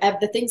do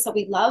the things that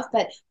we love.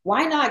 But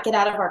why not get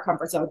out of our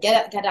comfort zone,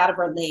 get out of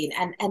our lane,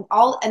 and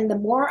the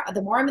more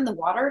I'm in the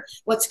water,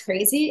 what's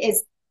crazy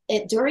is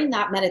it during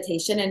that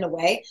meditation in a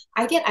way,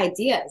 I get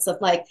ideas of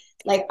like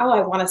oh, I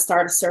want to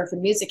start a surf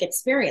and music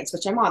experience,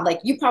 which I'm on.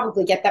 Like you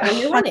probably get that when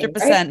you're running, right?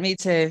 100%. Me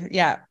too.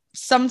 Yeah.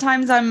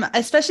 Sometimes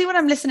especially when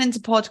I'm listening to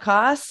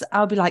podcasts,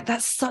 I'll be like,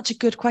 that's such a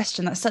good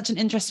question. That's such an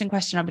interesting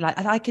question. I'll be like,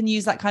 I can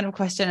use that kind of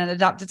question and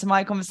adapt it to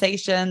my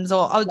conversations,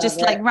 or I'll Love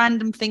just like it.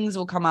 random things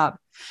will come up.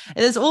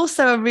 There's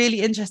also a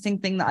really interesting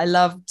thing that I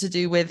love to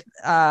do with,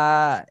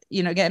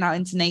 getting out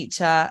into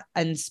nature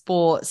and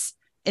sports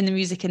in the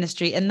music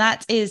industry. And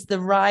that is the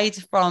ride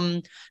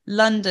from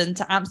London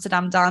to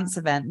Amsterdam dance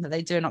event that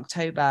they do in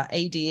October,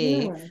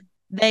 ADE. Mm,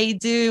 They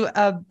do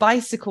a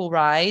bicycle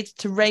ride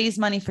to raise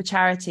money for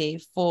charity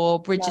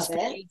for Bridges love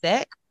for it.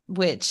 Music,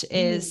 which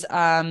is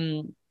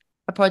Mm,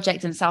 a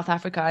project in South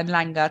Africa in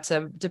Langa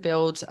to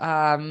build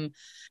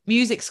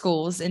music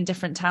schools in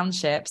different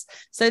townships.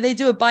 So they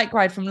do a bike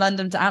ride from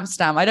London to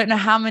Amsterdam. I don't know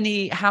how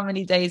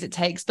many days it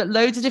takes, but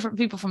loads of different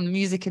people from the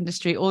music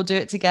industry all do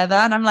it together.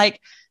 And I'm like,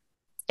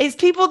 it's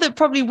people that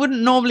probably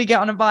wouldn't normally get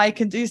on a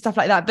bike and do stuff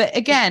like that. But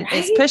again,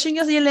 it's right. pushing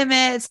your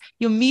limits.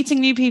 You're meeting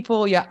new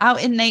people. You're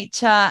out in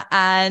nature.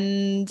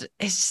 And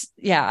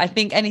I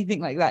think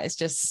anything like that is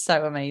just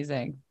so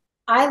amazing.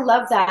 I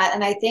love that.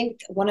 And I think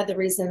one of the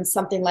reasons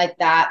something like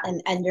that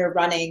and you're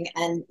running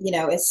and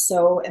is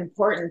so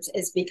important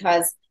is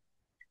because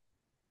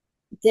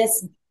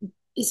this,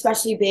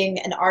 especially being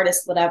an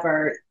artist,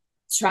 whatever,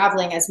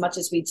 traveling as much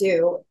as we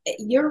do,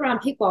 you're around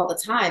people all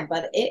the time,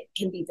 but it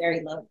can be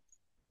very lonely.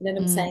 You know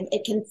what I'm Mm. saying?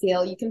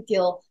 You can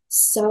feel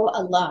so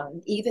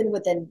alone, even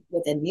within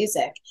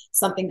music,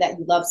 something that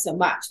you love so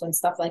much when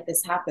stuff like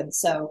this happens.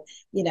 So,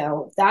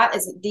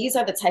 these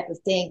are the type of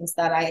things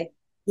that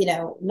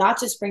not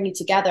just bring you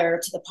together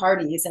to the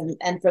parties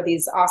and for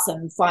these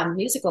awesome, fun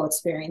musical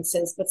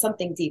experiences, but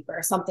something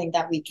deeper, something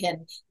that we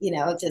can,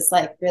 just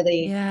like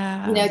really,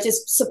 Yeah.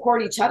 just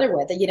support each other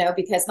with,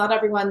 because not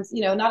everyone's,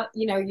 not,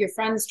 your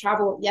friends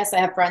travel. Yes, I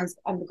have friends.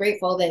 I'm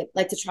grateful they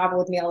like to travel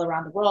with me all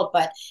around the world.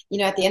 But,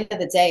 at the end of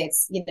the day,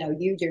 it's,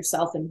 you,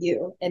 yourself and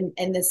you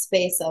in this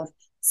space of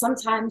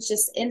sometimes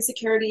just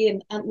insecurity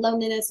and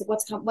loneliness of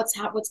what's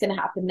going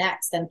to happen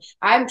next. And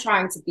I'm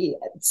trying to be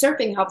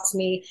surfing helps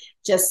me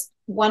just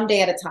one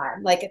day at a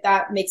time. Like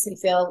that makes me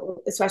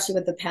feel, especially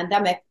with the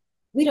pandemic,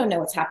 we don't know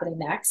what's happening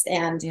next.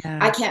 And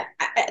I Yeah. can't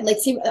like,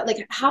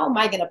 how am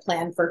I going to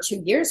plan for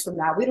 2 years from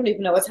now? We don't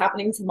even know what's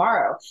happening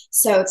tomorrow.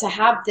 So to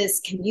have this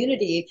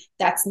community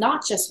that's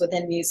not just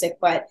within music,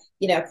 but,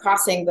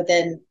 crossing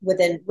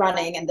within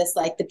running and this,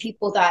 like the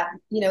people that,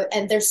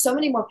 and there's so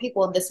many more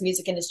people in this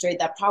music industry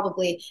that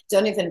probably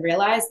don't even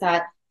realize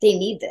that they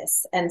need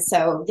this. And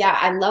so, yeah,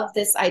 I love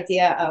this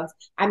idea of,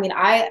 I mean,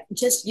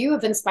 you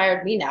have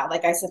inspired me now.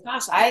 Like I said,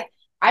 gosh,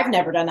 I've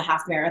never done a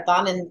half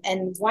marathon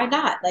and why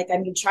not? Like, I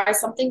mean, try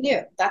something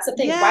new. That's the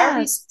thing. Why are Yeah.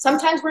 we,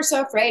 sometimes we're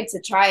so afraid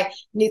to try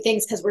new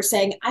things because we're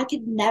saying, I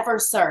could never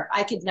surf.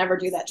 I could never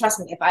do that.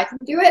 Trust me, if I can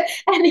do it,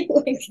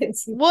 anyone can do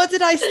What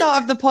did I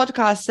start off the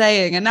podcast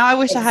saying? And now I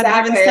wish it. I hadn't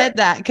even Exactly. said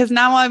that, because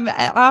now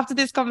after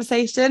this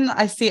conversation,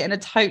 I see it in a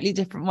totally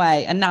different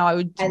way. And now I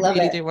would I love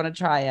really it. do want to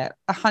try it.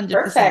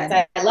 Perfect.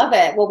 100%. I love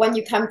it. Well, when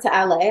you come to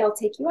LA, I'll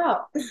take you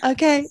out.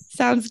 Okay.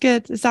 Sounds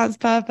good. It sounds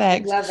I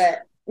perfect. love it.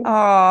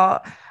 Oh,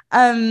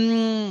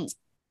 um,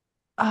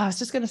 I was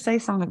just going to say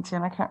something to you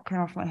and I can't come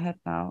off my head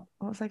now.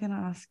 What was I going to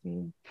ask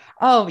you?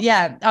 Oh,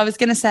 yeah. I was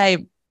going to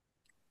say,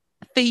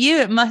 for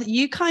you,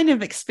 you kind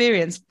of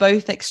experience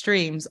both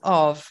extremes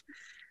of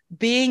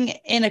being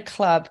in a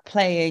club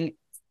playing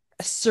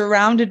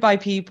surrounded by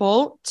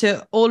people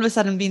to all of a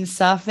sudden being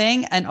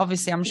surfing. And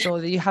obviously, I'm sure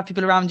that you have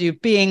people around you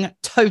being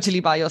totally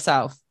by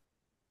yourself,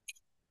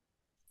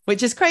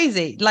 which is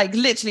crazy, like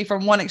literally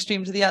from one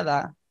extreme to the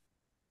other.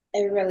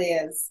 It really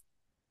is.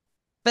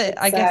 But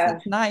I It's guess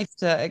it's nice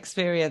to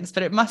experience,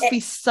 but it must it, be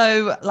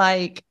so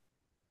like,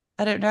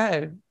 I don't know,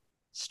 it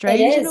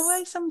strange in a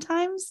way is.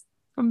 sometimes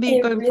from being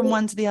It going from really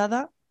one to the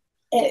other.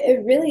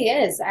 it really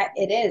is.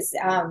 It is.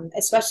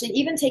 Especially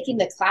even taking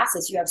the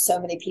classes, you have so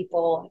many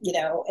people,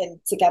 and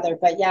together.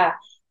 But yeah,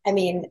 I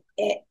mean,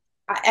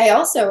 I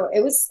also,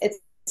 it's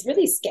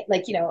really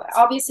like,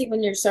 obviously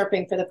when you're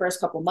surfing for the first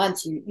couple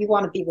months, you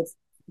want to be with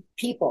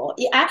people.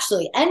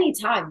 Actually,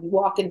 anytime you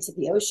walk into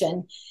the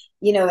ocean,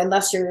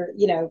 unless you're,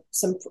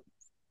 some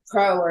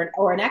pro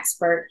or an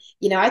expert.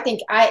 I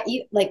think I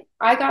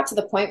got to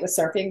the point with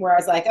surfing where I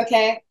was like,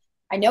 okay,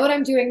 I know what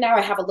I'm doing now.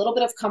 I have a little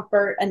bit of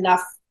comfort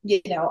enough.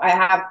 I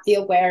have the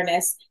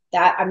awareness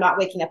that I'm not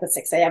waking up at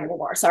 6 a.m.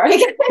 anymore. Sorry.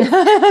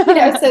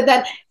 So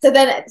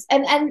then,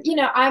 and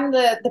I'm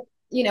the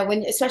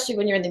when, especially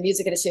when you're in the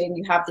music industry and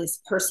you have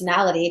this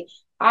personality,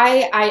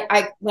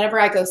 I whenever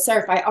I go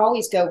surf, I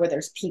always go where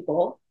there's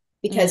people,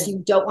 because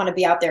you don't want to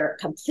be out there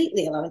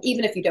completely alone,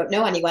 even if you don't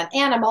know anyone.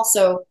 And I'm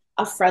also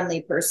a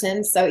friendly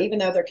person. So even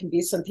though there can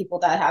be some people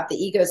that have the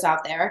egos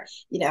out there,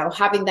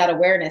 having that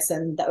awareness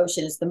in the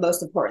ocean is the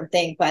most important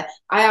thing. But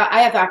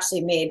I have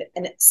actually made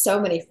so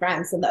many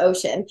friends in the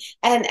ocean.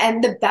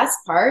 And the best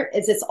part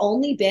is it's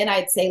only been,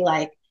 I'd say,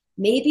 like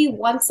maybe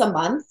once a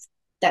month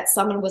that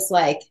someone was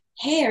like,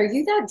 hey, are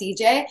you that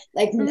DJ?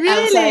 Like, really?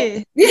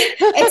 I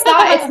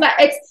was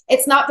like,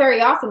 it's not very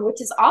often,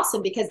 which is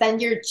awesome, because then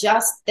you're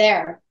just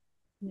there.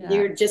 Yeah.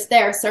 You're just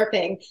there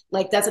surfing.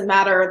 Like, doesn't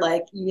matter.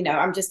 Like,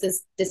 I'm just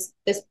this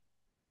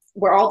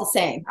we're all the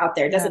same out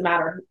there. It doesn't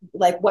matter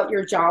like what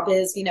your job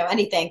is,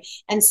 anything.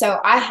 And so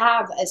I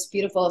have this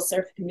beautiful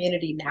surf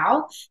community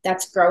now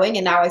that's growing.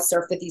 And now I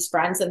surf with these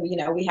friends, and,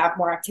 we have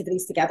more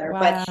activities together.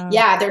 Wow. But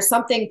yeah, there's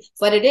something,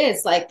 but it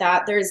is like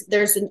that.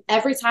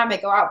 Every time I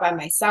go out by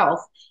myself,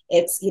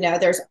 it's,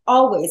 there's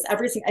always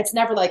everything. It's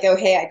never like, oh,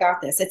 hey, I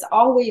got this. It's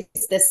always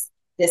this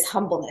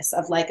humbleness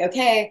of like,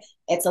 okay,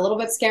 it's a little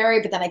bit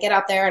scary, but then I get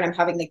out there and I'm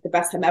having like the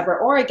best time ever.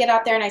 Or I get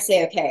out there and I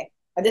say, okay,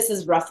 this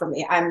is rough for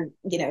me.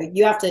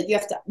 You have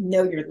to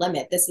know your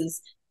limit. This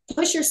is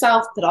push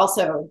yourself, but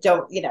also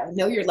don't,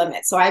 know your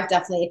limit. So I've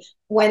definitely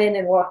went in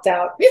and walked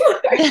out.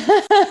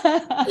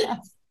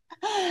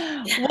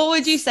 What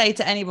would you say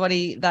to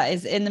anybody that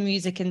is in the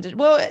music industry,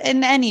 well,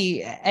 in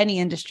any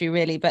industry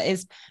really, but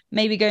is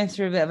maybe going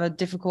through a bit of a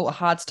difficult,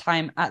 hard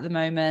time at the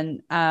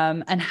moment,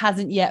 and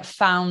hasn't yet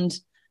found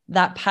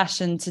that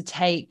passion to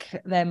take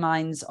their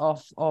minds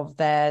off of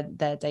their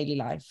daily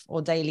life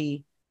or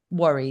daily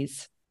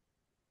worries?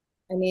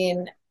 I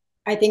mean,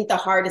 I think the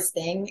hardest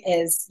thing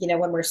is,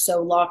 when we're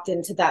so locked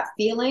into that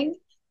feeling,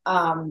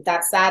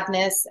 that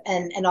sadness,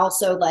 and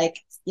also like,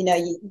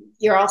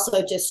 you're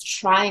also just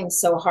trying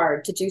so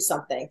hard to do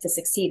something, to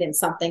succeed in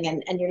something,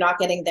 and you're not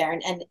getting there.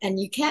 And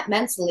you can't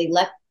mentally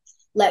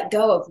let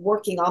go of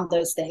working on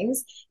those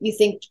things. You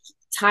think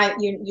time,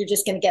 you're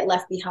just going to get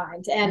left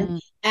behind.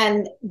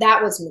 And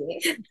that was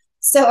me.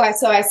 So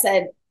I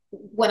said,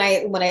 when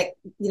I,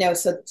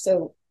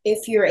 so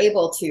if you're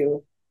able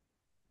to,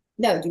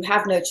 no, you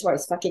have no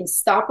choice. Fucking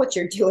stop what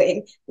you're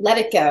doing. Let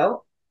it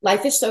go.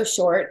 Life is so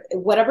short.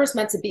 Whatever's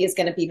meant to be is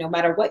going to be, no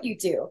matter what you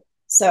do.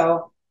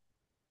 So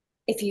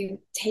if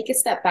you take a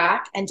step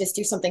back and just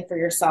do something for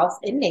yourself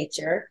in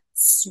nature,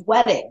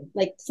 sweating,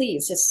 like,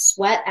 please just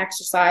sweat,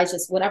 exercise,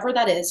 just whatever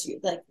that is.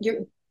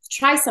 You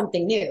try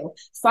something new,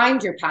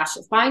 find your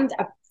passion, find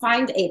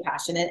a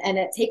passion. And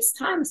it takes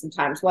time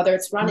sometimes, whether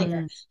it's running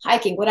or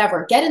hiking,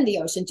 whatever. Get in the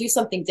ocean, do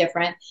something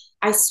different.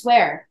 I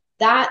swear,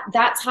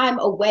 that time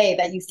away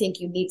that you think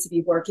you need to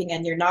be working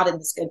and you're not in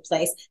this good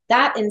place,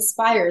 that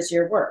inspires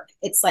your work.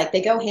 It's like they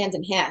go hand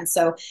in hand.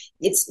 So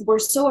we're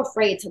so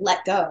afraid to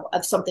let go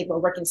of something we're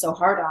working so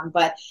hard on.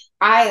 But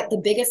the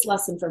biggest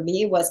lesson for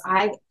me was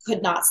I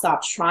could not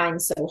stop trying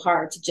so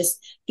hard to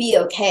just be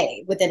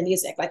okay within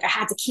music. Like, I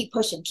had to keep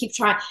pushing, keep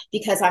trying,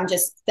 because I'm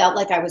just felt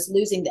like I was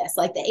losing this.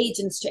 Like, the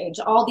agents change,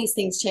 all these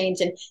things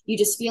change, and you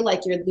just feel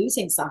like you're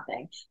losing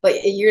something.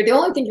 But the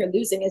only thing you're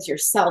losing is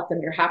yourself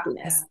and your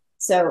happiness. Yeah.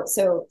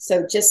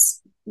 So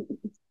just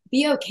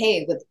be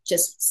okay with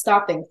just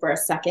stopping for a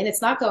second. It's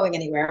not going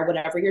anywhere,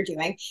 whatever you're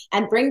doing,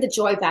 and bring the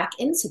joy back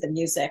into the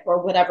music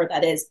or whatever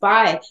that is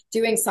by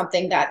doing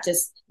something that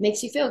just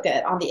makes you feel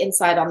good on the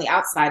inside, on the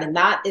outside. And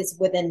that is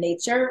within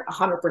nature,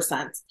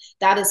 100%.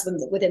 That is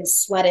within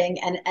sweating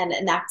and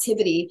an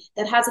activity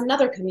that has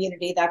another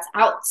community that's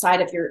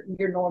outside of your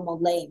normal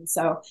lane.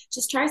 So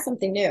just try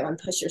something new and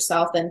push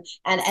yourself and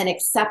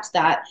accept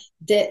that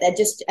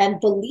just, and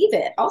believe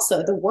it.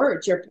 Also, the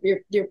words,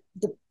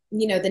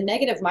 the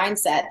negative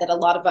mindset that a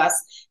lot of us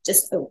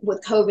just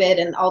with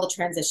COVID and all the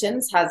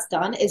transitions has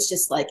done is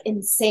just like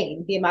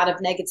insane. The amount of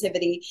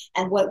negativity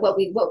and what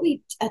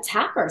we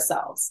attack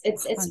ourselves.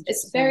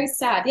 It's very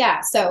sad. Yeah.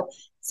 So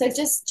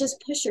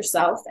just push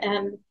yourself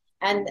and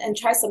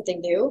try something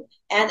new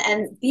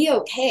and be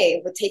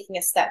okay with taking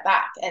a step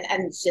back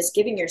and just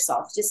giving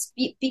yourself, just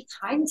be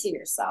kind to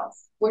yourself.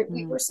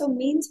 We're so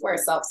mean to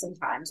ourselves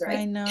sometimes, right?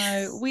 I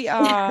know we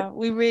are.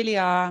 We really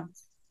are.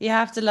 You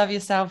have to love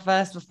yourself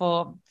first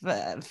before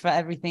for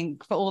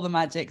everything, for all the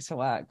magic to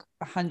work.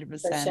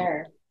 100%. For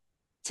sure.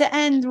 To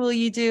end, will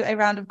you do a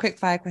round of quick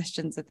fire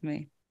questions with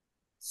me?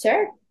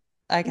 Sure.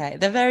 Okay,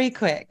 they're very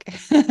quick.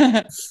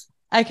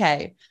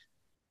 Okay.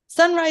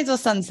 Sunrise or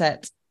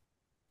sunset?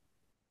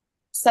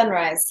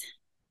 Sunrise.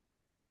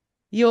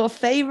 Your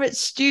favorite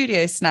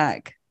studio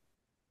snack?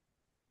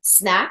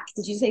 Snack?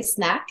 Did you say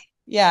snack?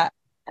 Yeah.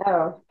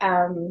 Oh,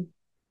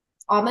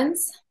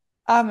 almonds.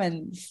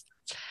 Almonds.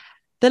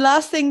 The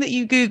last thing that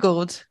you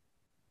Googled?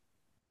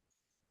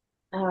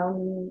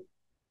 That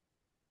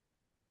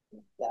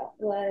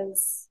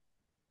was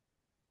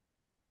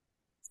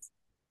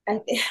I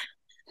think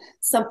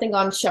something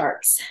on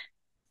sharks.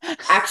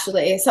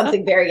 Actually,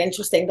 something very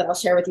interesting that I'll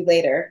share with you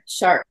later.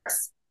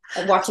 Sharks.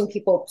 And watching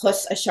people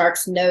push a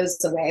shark's nose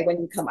away when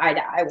you come eye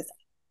to eye with them.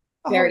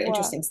 Oh, Very wow.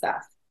 interesting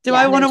stuff. Do Yeah,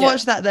 I want no to joke.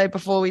 watch that though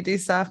before we do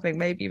surfing?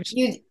 Maybe we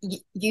should.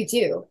 You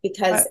do,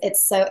 because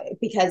it's so,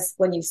 because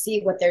when you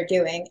see what they're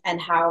doing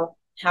and how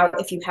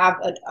if you have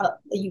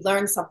you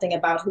learn something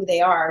about who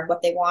they are,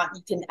 what they want,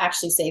 you can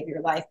actually save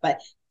your life. But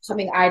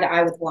coming eye to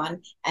eye with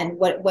one, and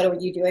what are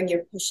you doing?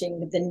 You're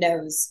pushing the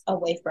nose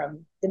away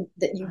from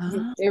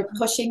you're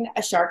pushing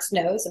a shark's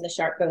nose, and the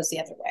shark goes the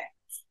other way.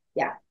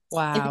 Yeah.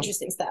 Wow.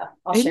 Interesting stuff.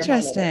 I'll share more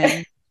later.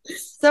 Interesting.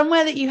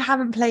 Somewhere that you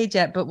haven't played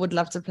yet but would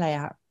love to play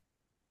at.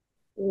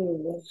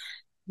 Ooh.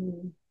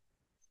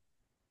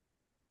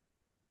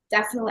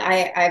 Definitely.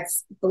 I've,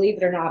 believe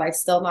it or not, I've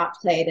still not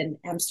played in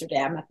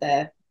Amsterdam at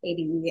the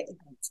ADE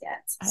events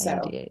yet.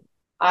 So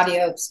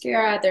Audio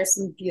Obscura, there's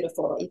some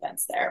beautiful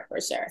events there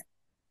for sure.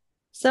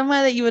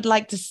 Somewhere that you would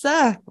like to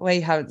surf where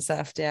you haven't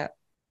surfed yet?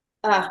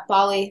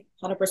 Bali,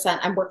 100%.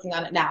 I'm working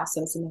on it now,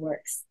 so it's in the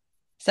works.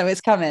 So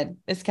it's coming.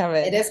 It's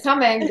coming. It is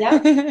coming.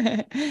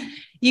 Yep.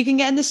 You can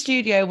get in the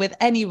studio with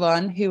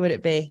anyone. Who would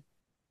it be?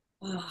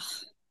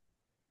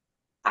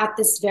 At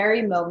this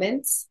very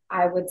moment,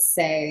 I would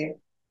say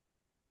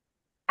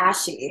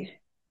Ashy,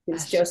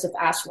 who's Joseph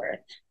Ashworth.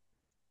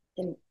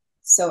 And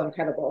so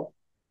incredible.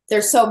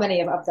 There's so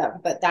many of them,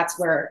 but that's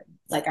where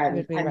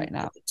I'm right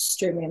now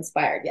extremely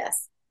inspired.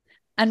 Yes.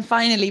 And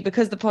finally,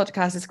 because the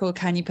podcast is called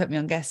Can You Put Me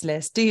on Guest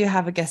List? Do you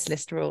have a guest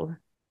list rule?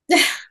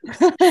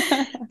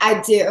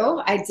 I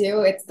do.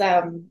 It's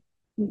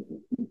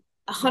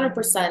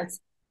 100%.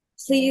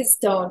 Please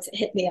don't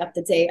hit me up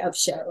the day of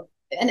show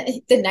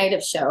and the night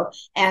of show.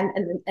 And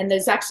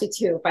there's actually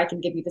two, if I can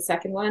give you the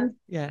second one.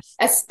 Yes.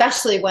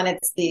 Especially when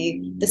it's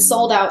the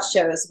sold out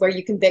shows where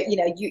you can be,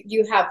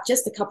 you have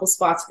just a couple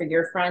spots for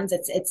your friends.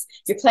 It's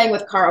you're playing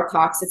with Carl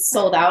Cox, it's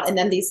sold out, and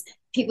then these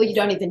people you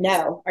don't even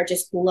know are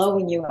just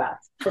blowing you up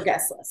for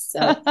guest lists.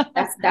 So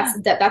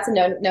that's a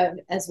no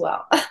as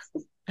well.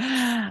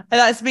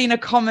 That's been a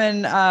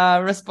common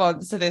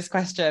response to this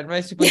question.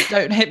 Most people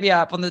don't hit me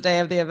up on the day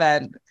of the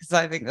event, because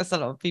I think that's a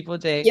lot of people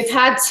do. You've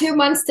had 2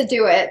 months to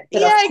do it,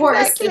 but of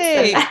course,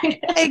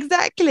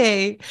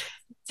 exactly.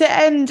 To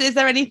end, is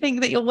there anything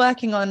that you're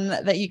working on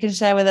that you can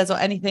share with us, or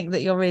anything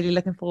that you're really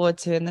looking forward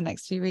to in the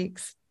next few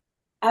weeks?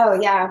 Oh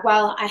yeah,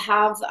 well, I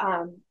have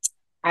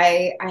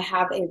I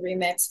have a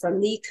remix for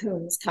Lee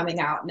Coombs coming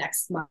out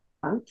next month.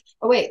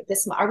 Oh wait,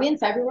 this month, are we in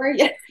February?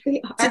 Yeah,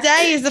 we are.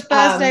 Today is the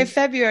first day of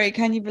February.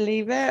 Can you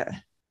believe it?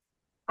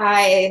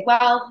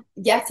 Well,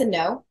 yes and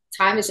no.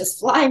 Time is just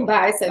flying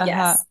by. So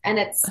yes, and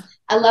it's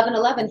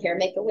 11/11 here.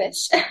 Make a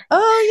wish.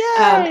 Oh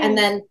yeah. And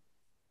then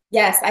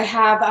yes, I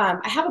have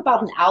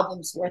about an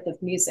album's worth of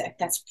music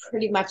that's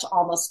pretty much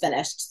almost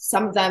finished.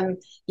 Some of them,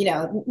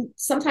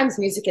 sometimes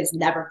music is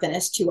never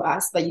finished to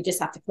us, but you just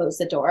have to close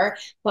the door.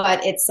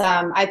 But it's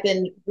I've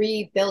been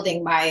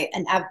rebuilding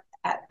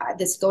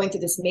going through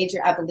this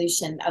major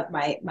evolution of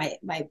my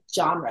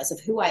genres of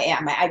who I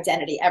am, my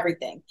identity,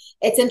 everything.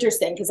 It's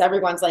interesting because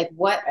everyone's like,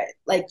 what,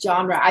 like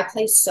genre? I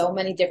play so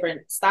many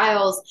different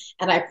styles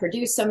and I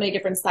produce so many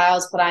different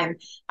styles, but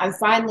I'm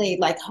finally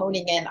like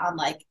honing in on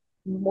like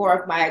more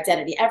of my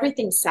identity.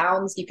 Everything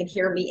sounds, you can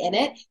hear me in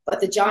it,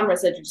 but the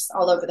genres are just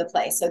all over the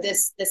place. So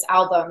this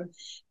album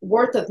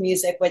worth of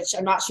music, which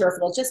I'm not sure if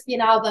it'll just be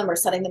an album or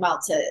sending them out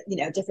to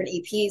different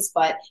EPs,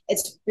 but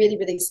it's really,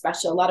 really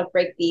special. A lot of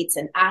break beats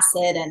and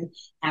acid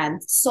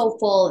and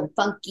soulful and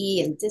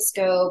funky and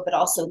disco, but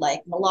also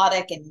like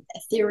melodic and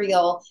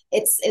ethereal.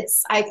 It's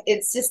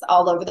just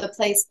all over the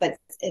place, but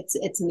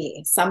it's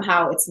me.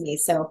 Somehow it's me.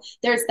 So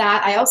there's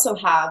that. I also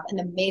have an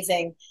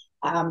amazing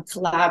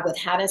collab with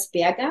Hannes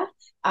Biega.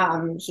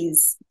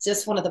 He's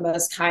just one of the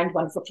most kind,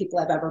 wonderful people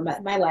I've ever met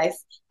in my life,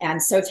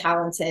 and so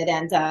talented.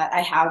 And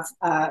I have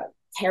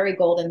Harry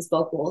Golden's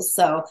vocals.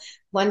 So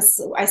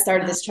once I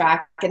started this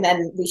track, and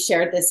then we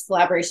shared this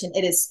collaboration,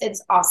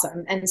 it's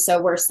awesome. And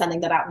so we're sending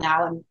that out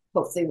now, and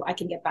hopefully I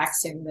can get back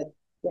soon with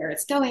where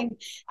it's going.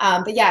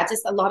 But yeah,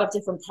 just a lot of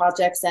different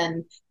projects,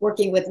 and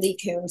working with Lee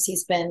Coombs.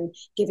 He's been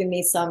giving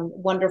me some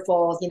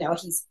wonderful,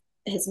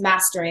 his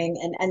mastering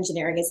and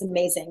engineering is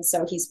amazing.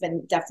 So he's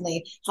been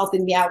definitely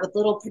helping me out with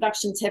little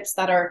production tips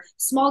that are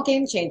small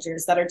game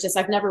changers that are just,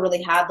 I've never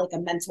really had like a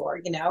mentor,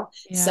 Yeah.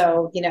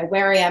 So,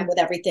 where I am with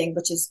everything,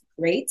 which is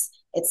great.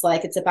 It's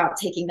like, it's about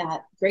taking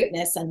that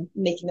greatness and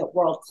making it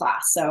world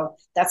class. So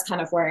that's kind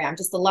of where I am.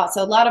 Just a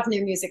lot of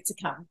new music to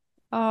come.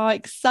 Oh,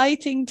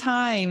 exciting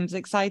times.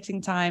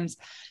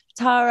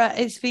 Tara,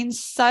 it's been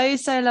so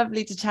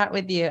lovely to chat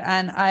with you,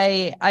 and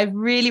I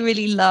really,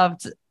 really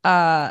loved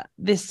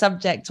this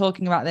subject,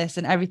 talking about this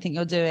and everything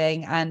you're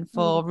doing, and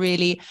for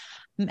really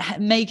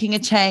making a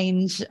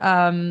change,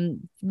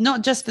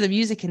 not just for the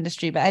music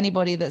industry, but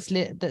anybody that's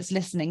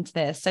listening to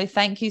this. So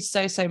thank you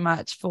so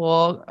much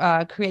for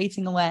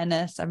creating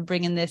awareness and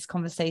bringing this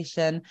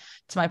conversation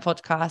to my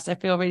podcast. I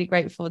feel really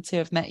grateful to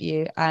have met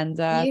you and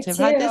to have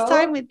had this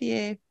time with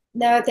you.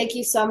 No, thank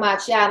you so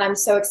much. Yeah, and I'm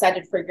so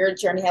excited for your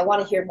journey. I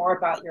want to hear more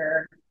about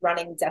your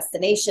running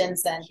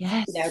destinations. And,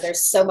 Yes. you know,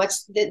 there's so much,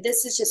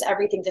 this is just,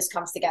 everything just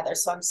comes together.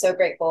 So I'm so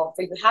grateful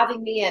for you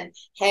having me. And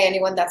hey,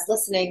 anyone that's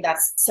listening,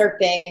 that's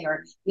surfing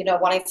or, you know,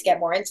 wanting to get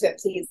more into it,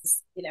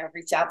 please, you know,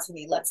 reach out to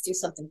me. Let's do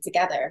something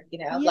together.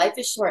 You know, life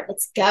is short.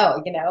 Let's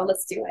go, you know,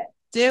 let's do it.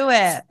 Do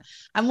it.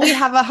 And we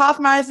have a half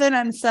marathon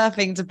and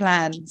surfing to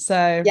plan.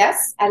 So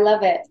yes, I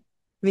love it.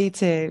 Me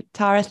too.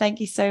 Tara, thank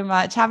you so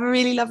much. Have a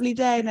really lovely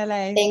day in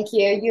LA. Thank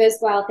you. You as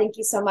well. Thank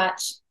you so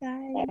much.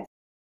 Bye.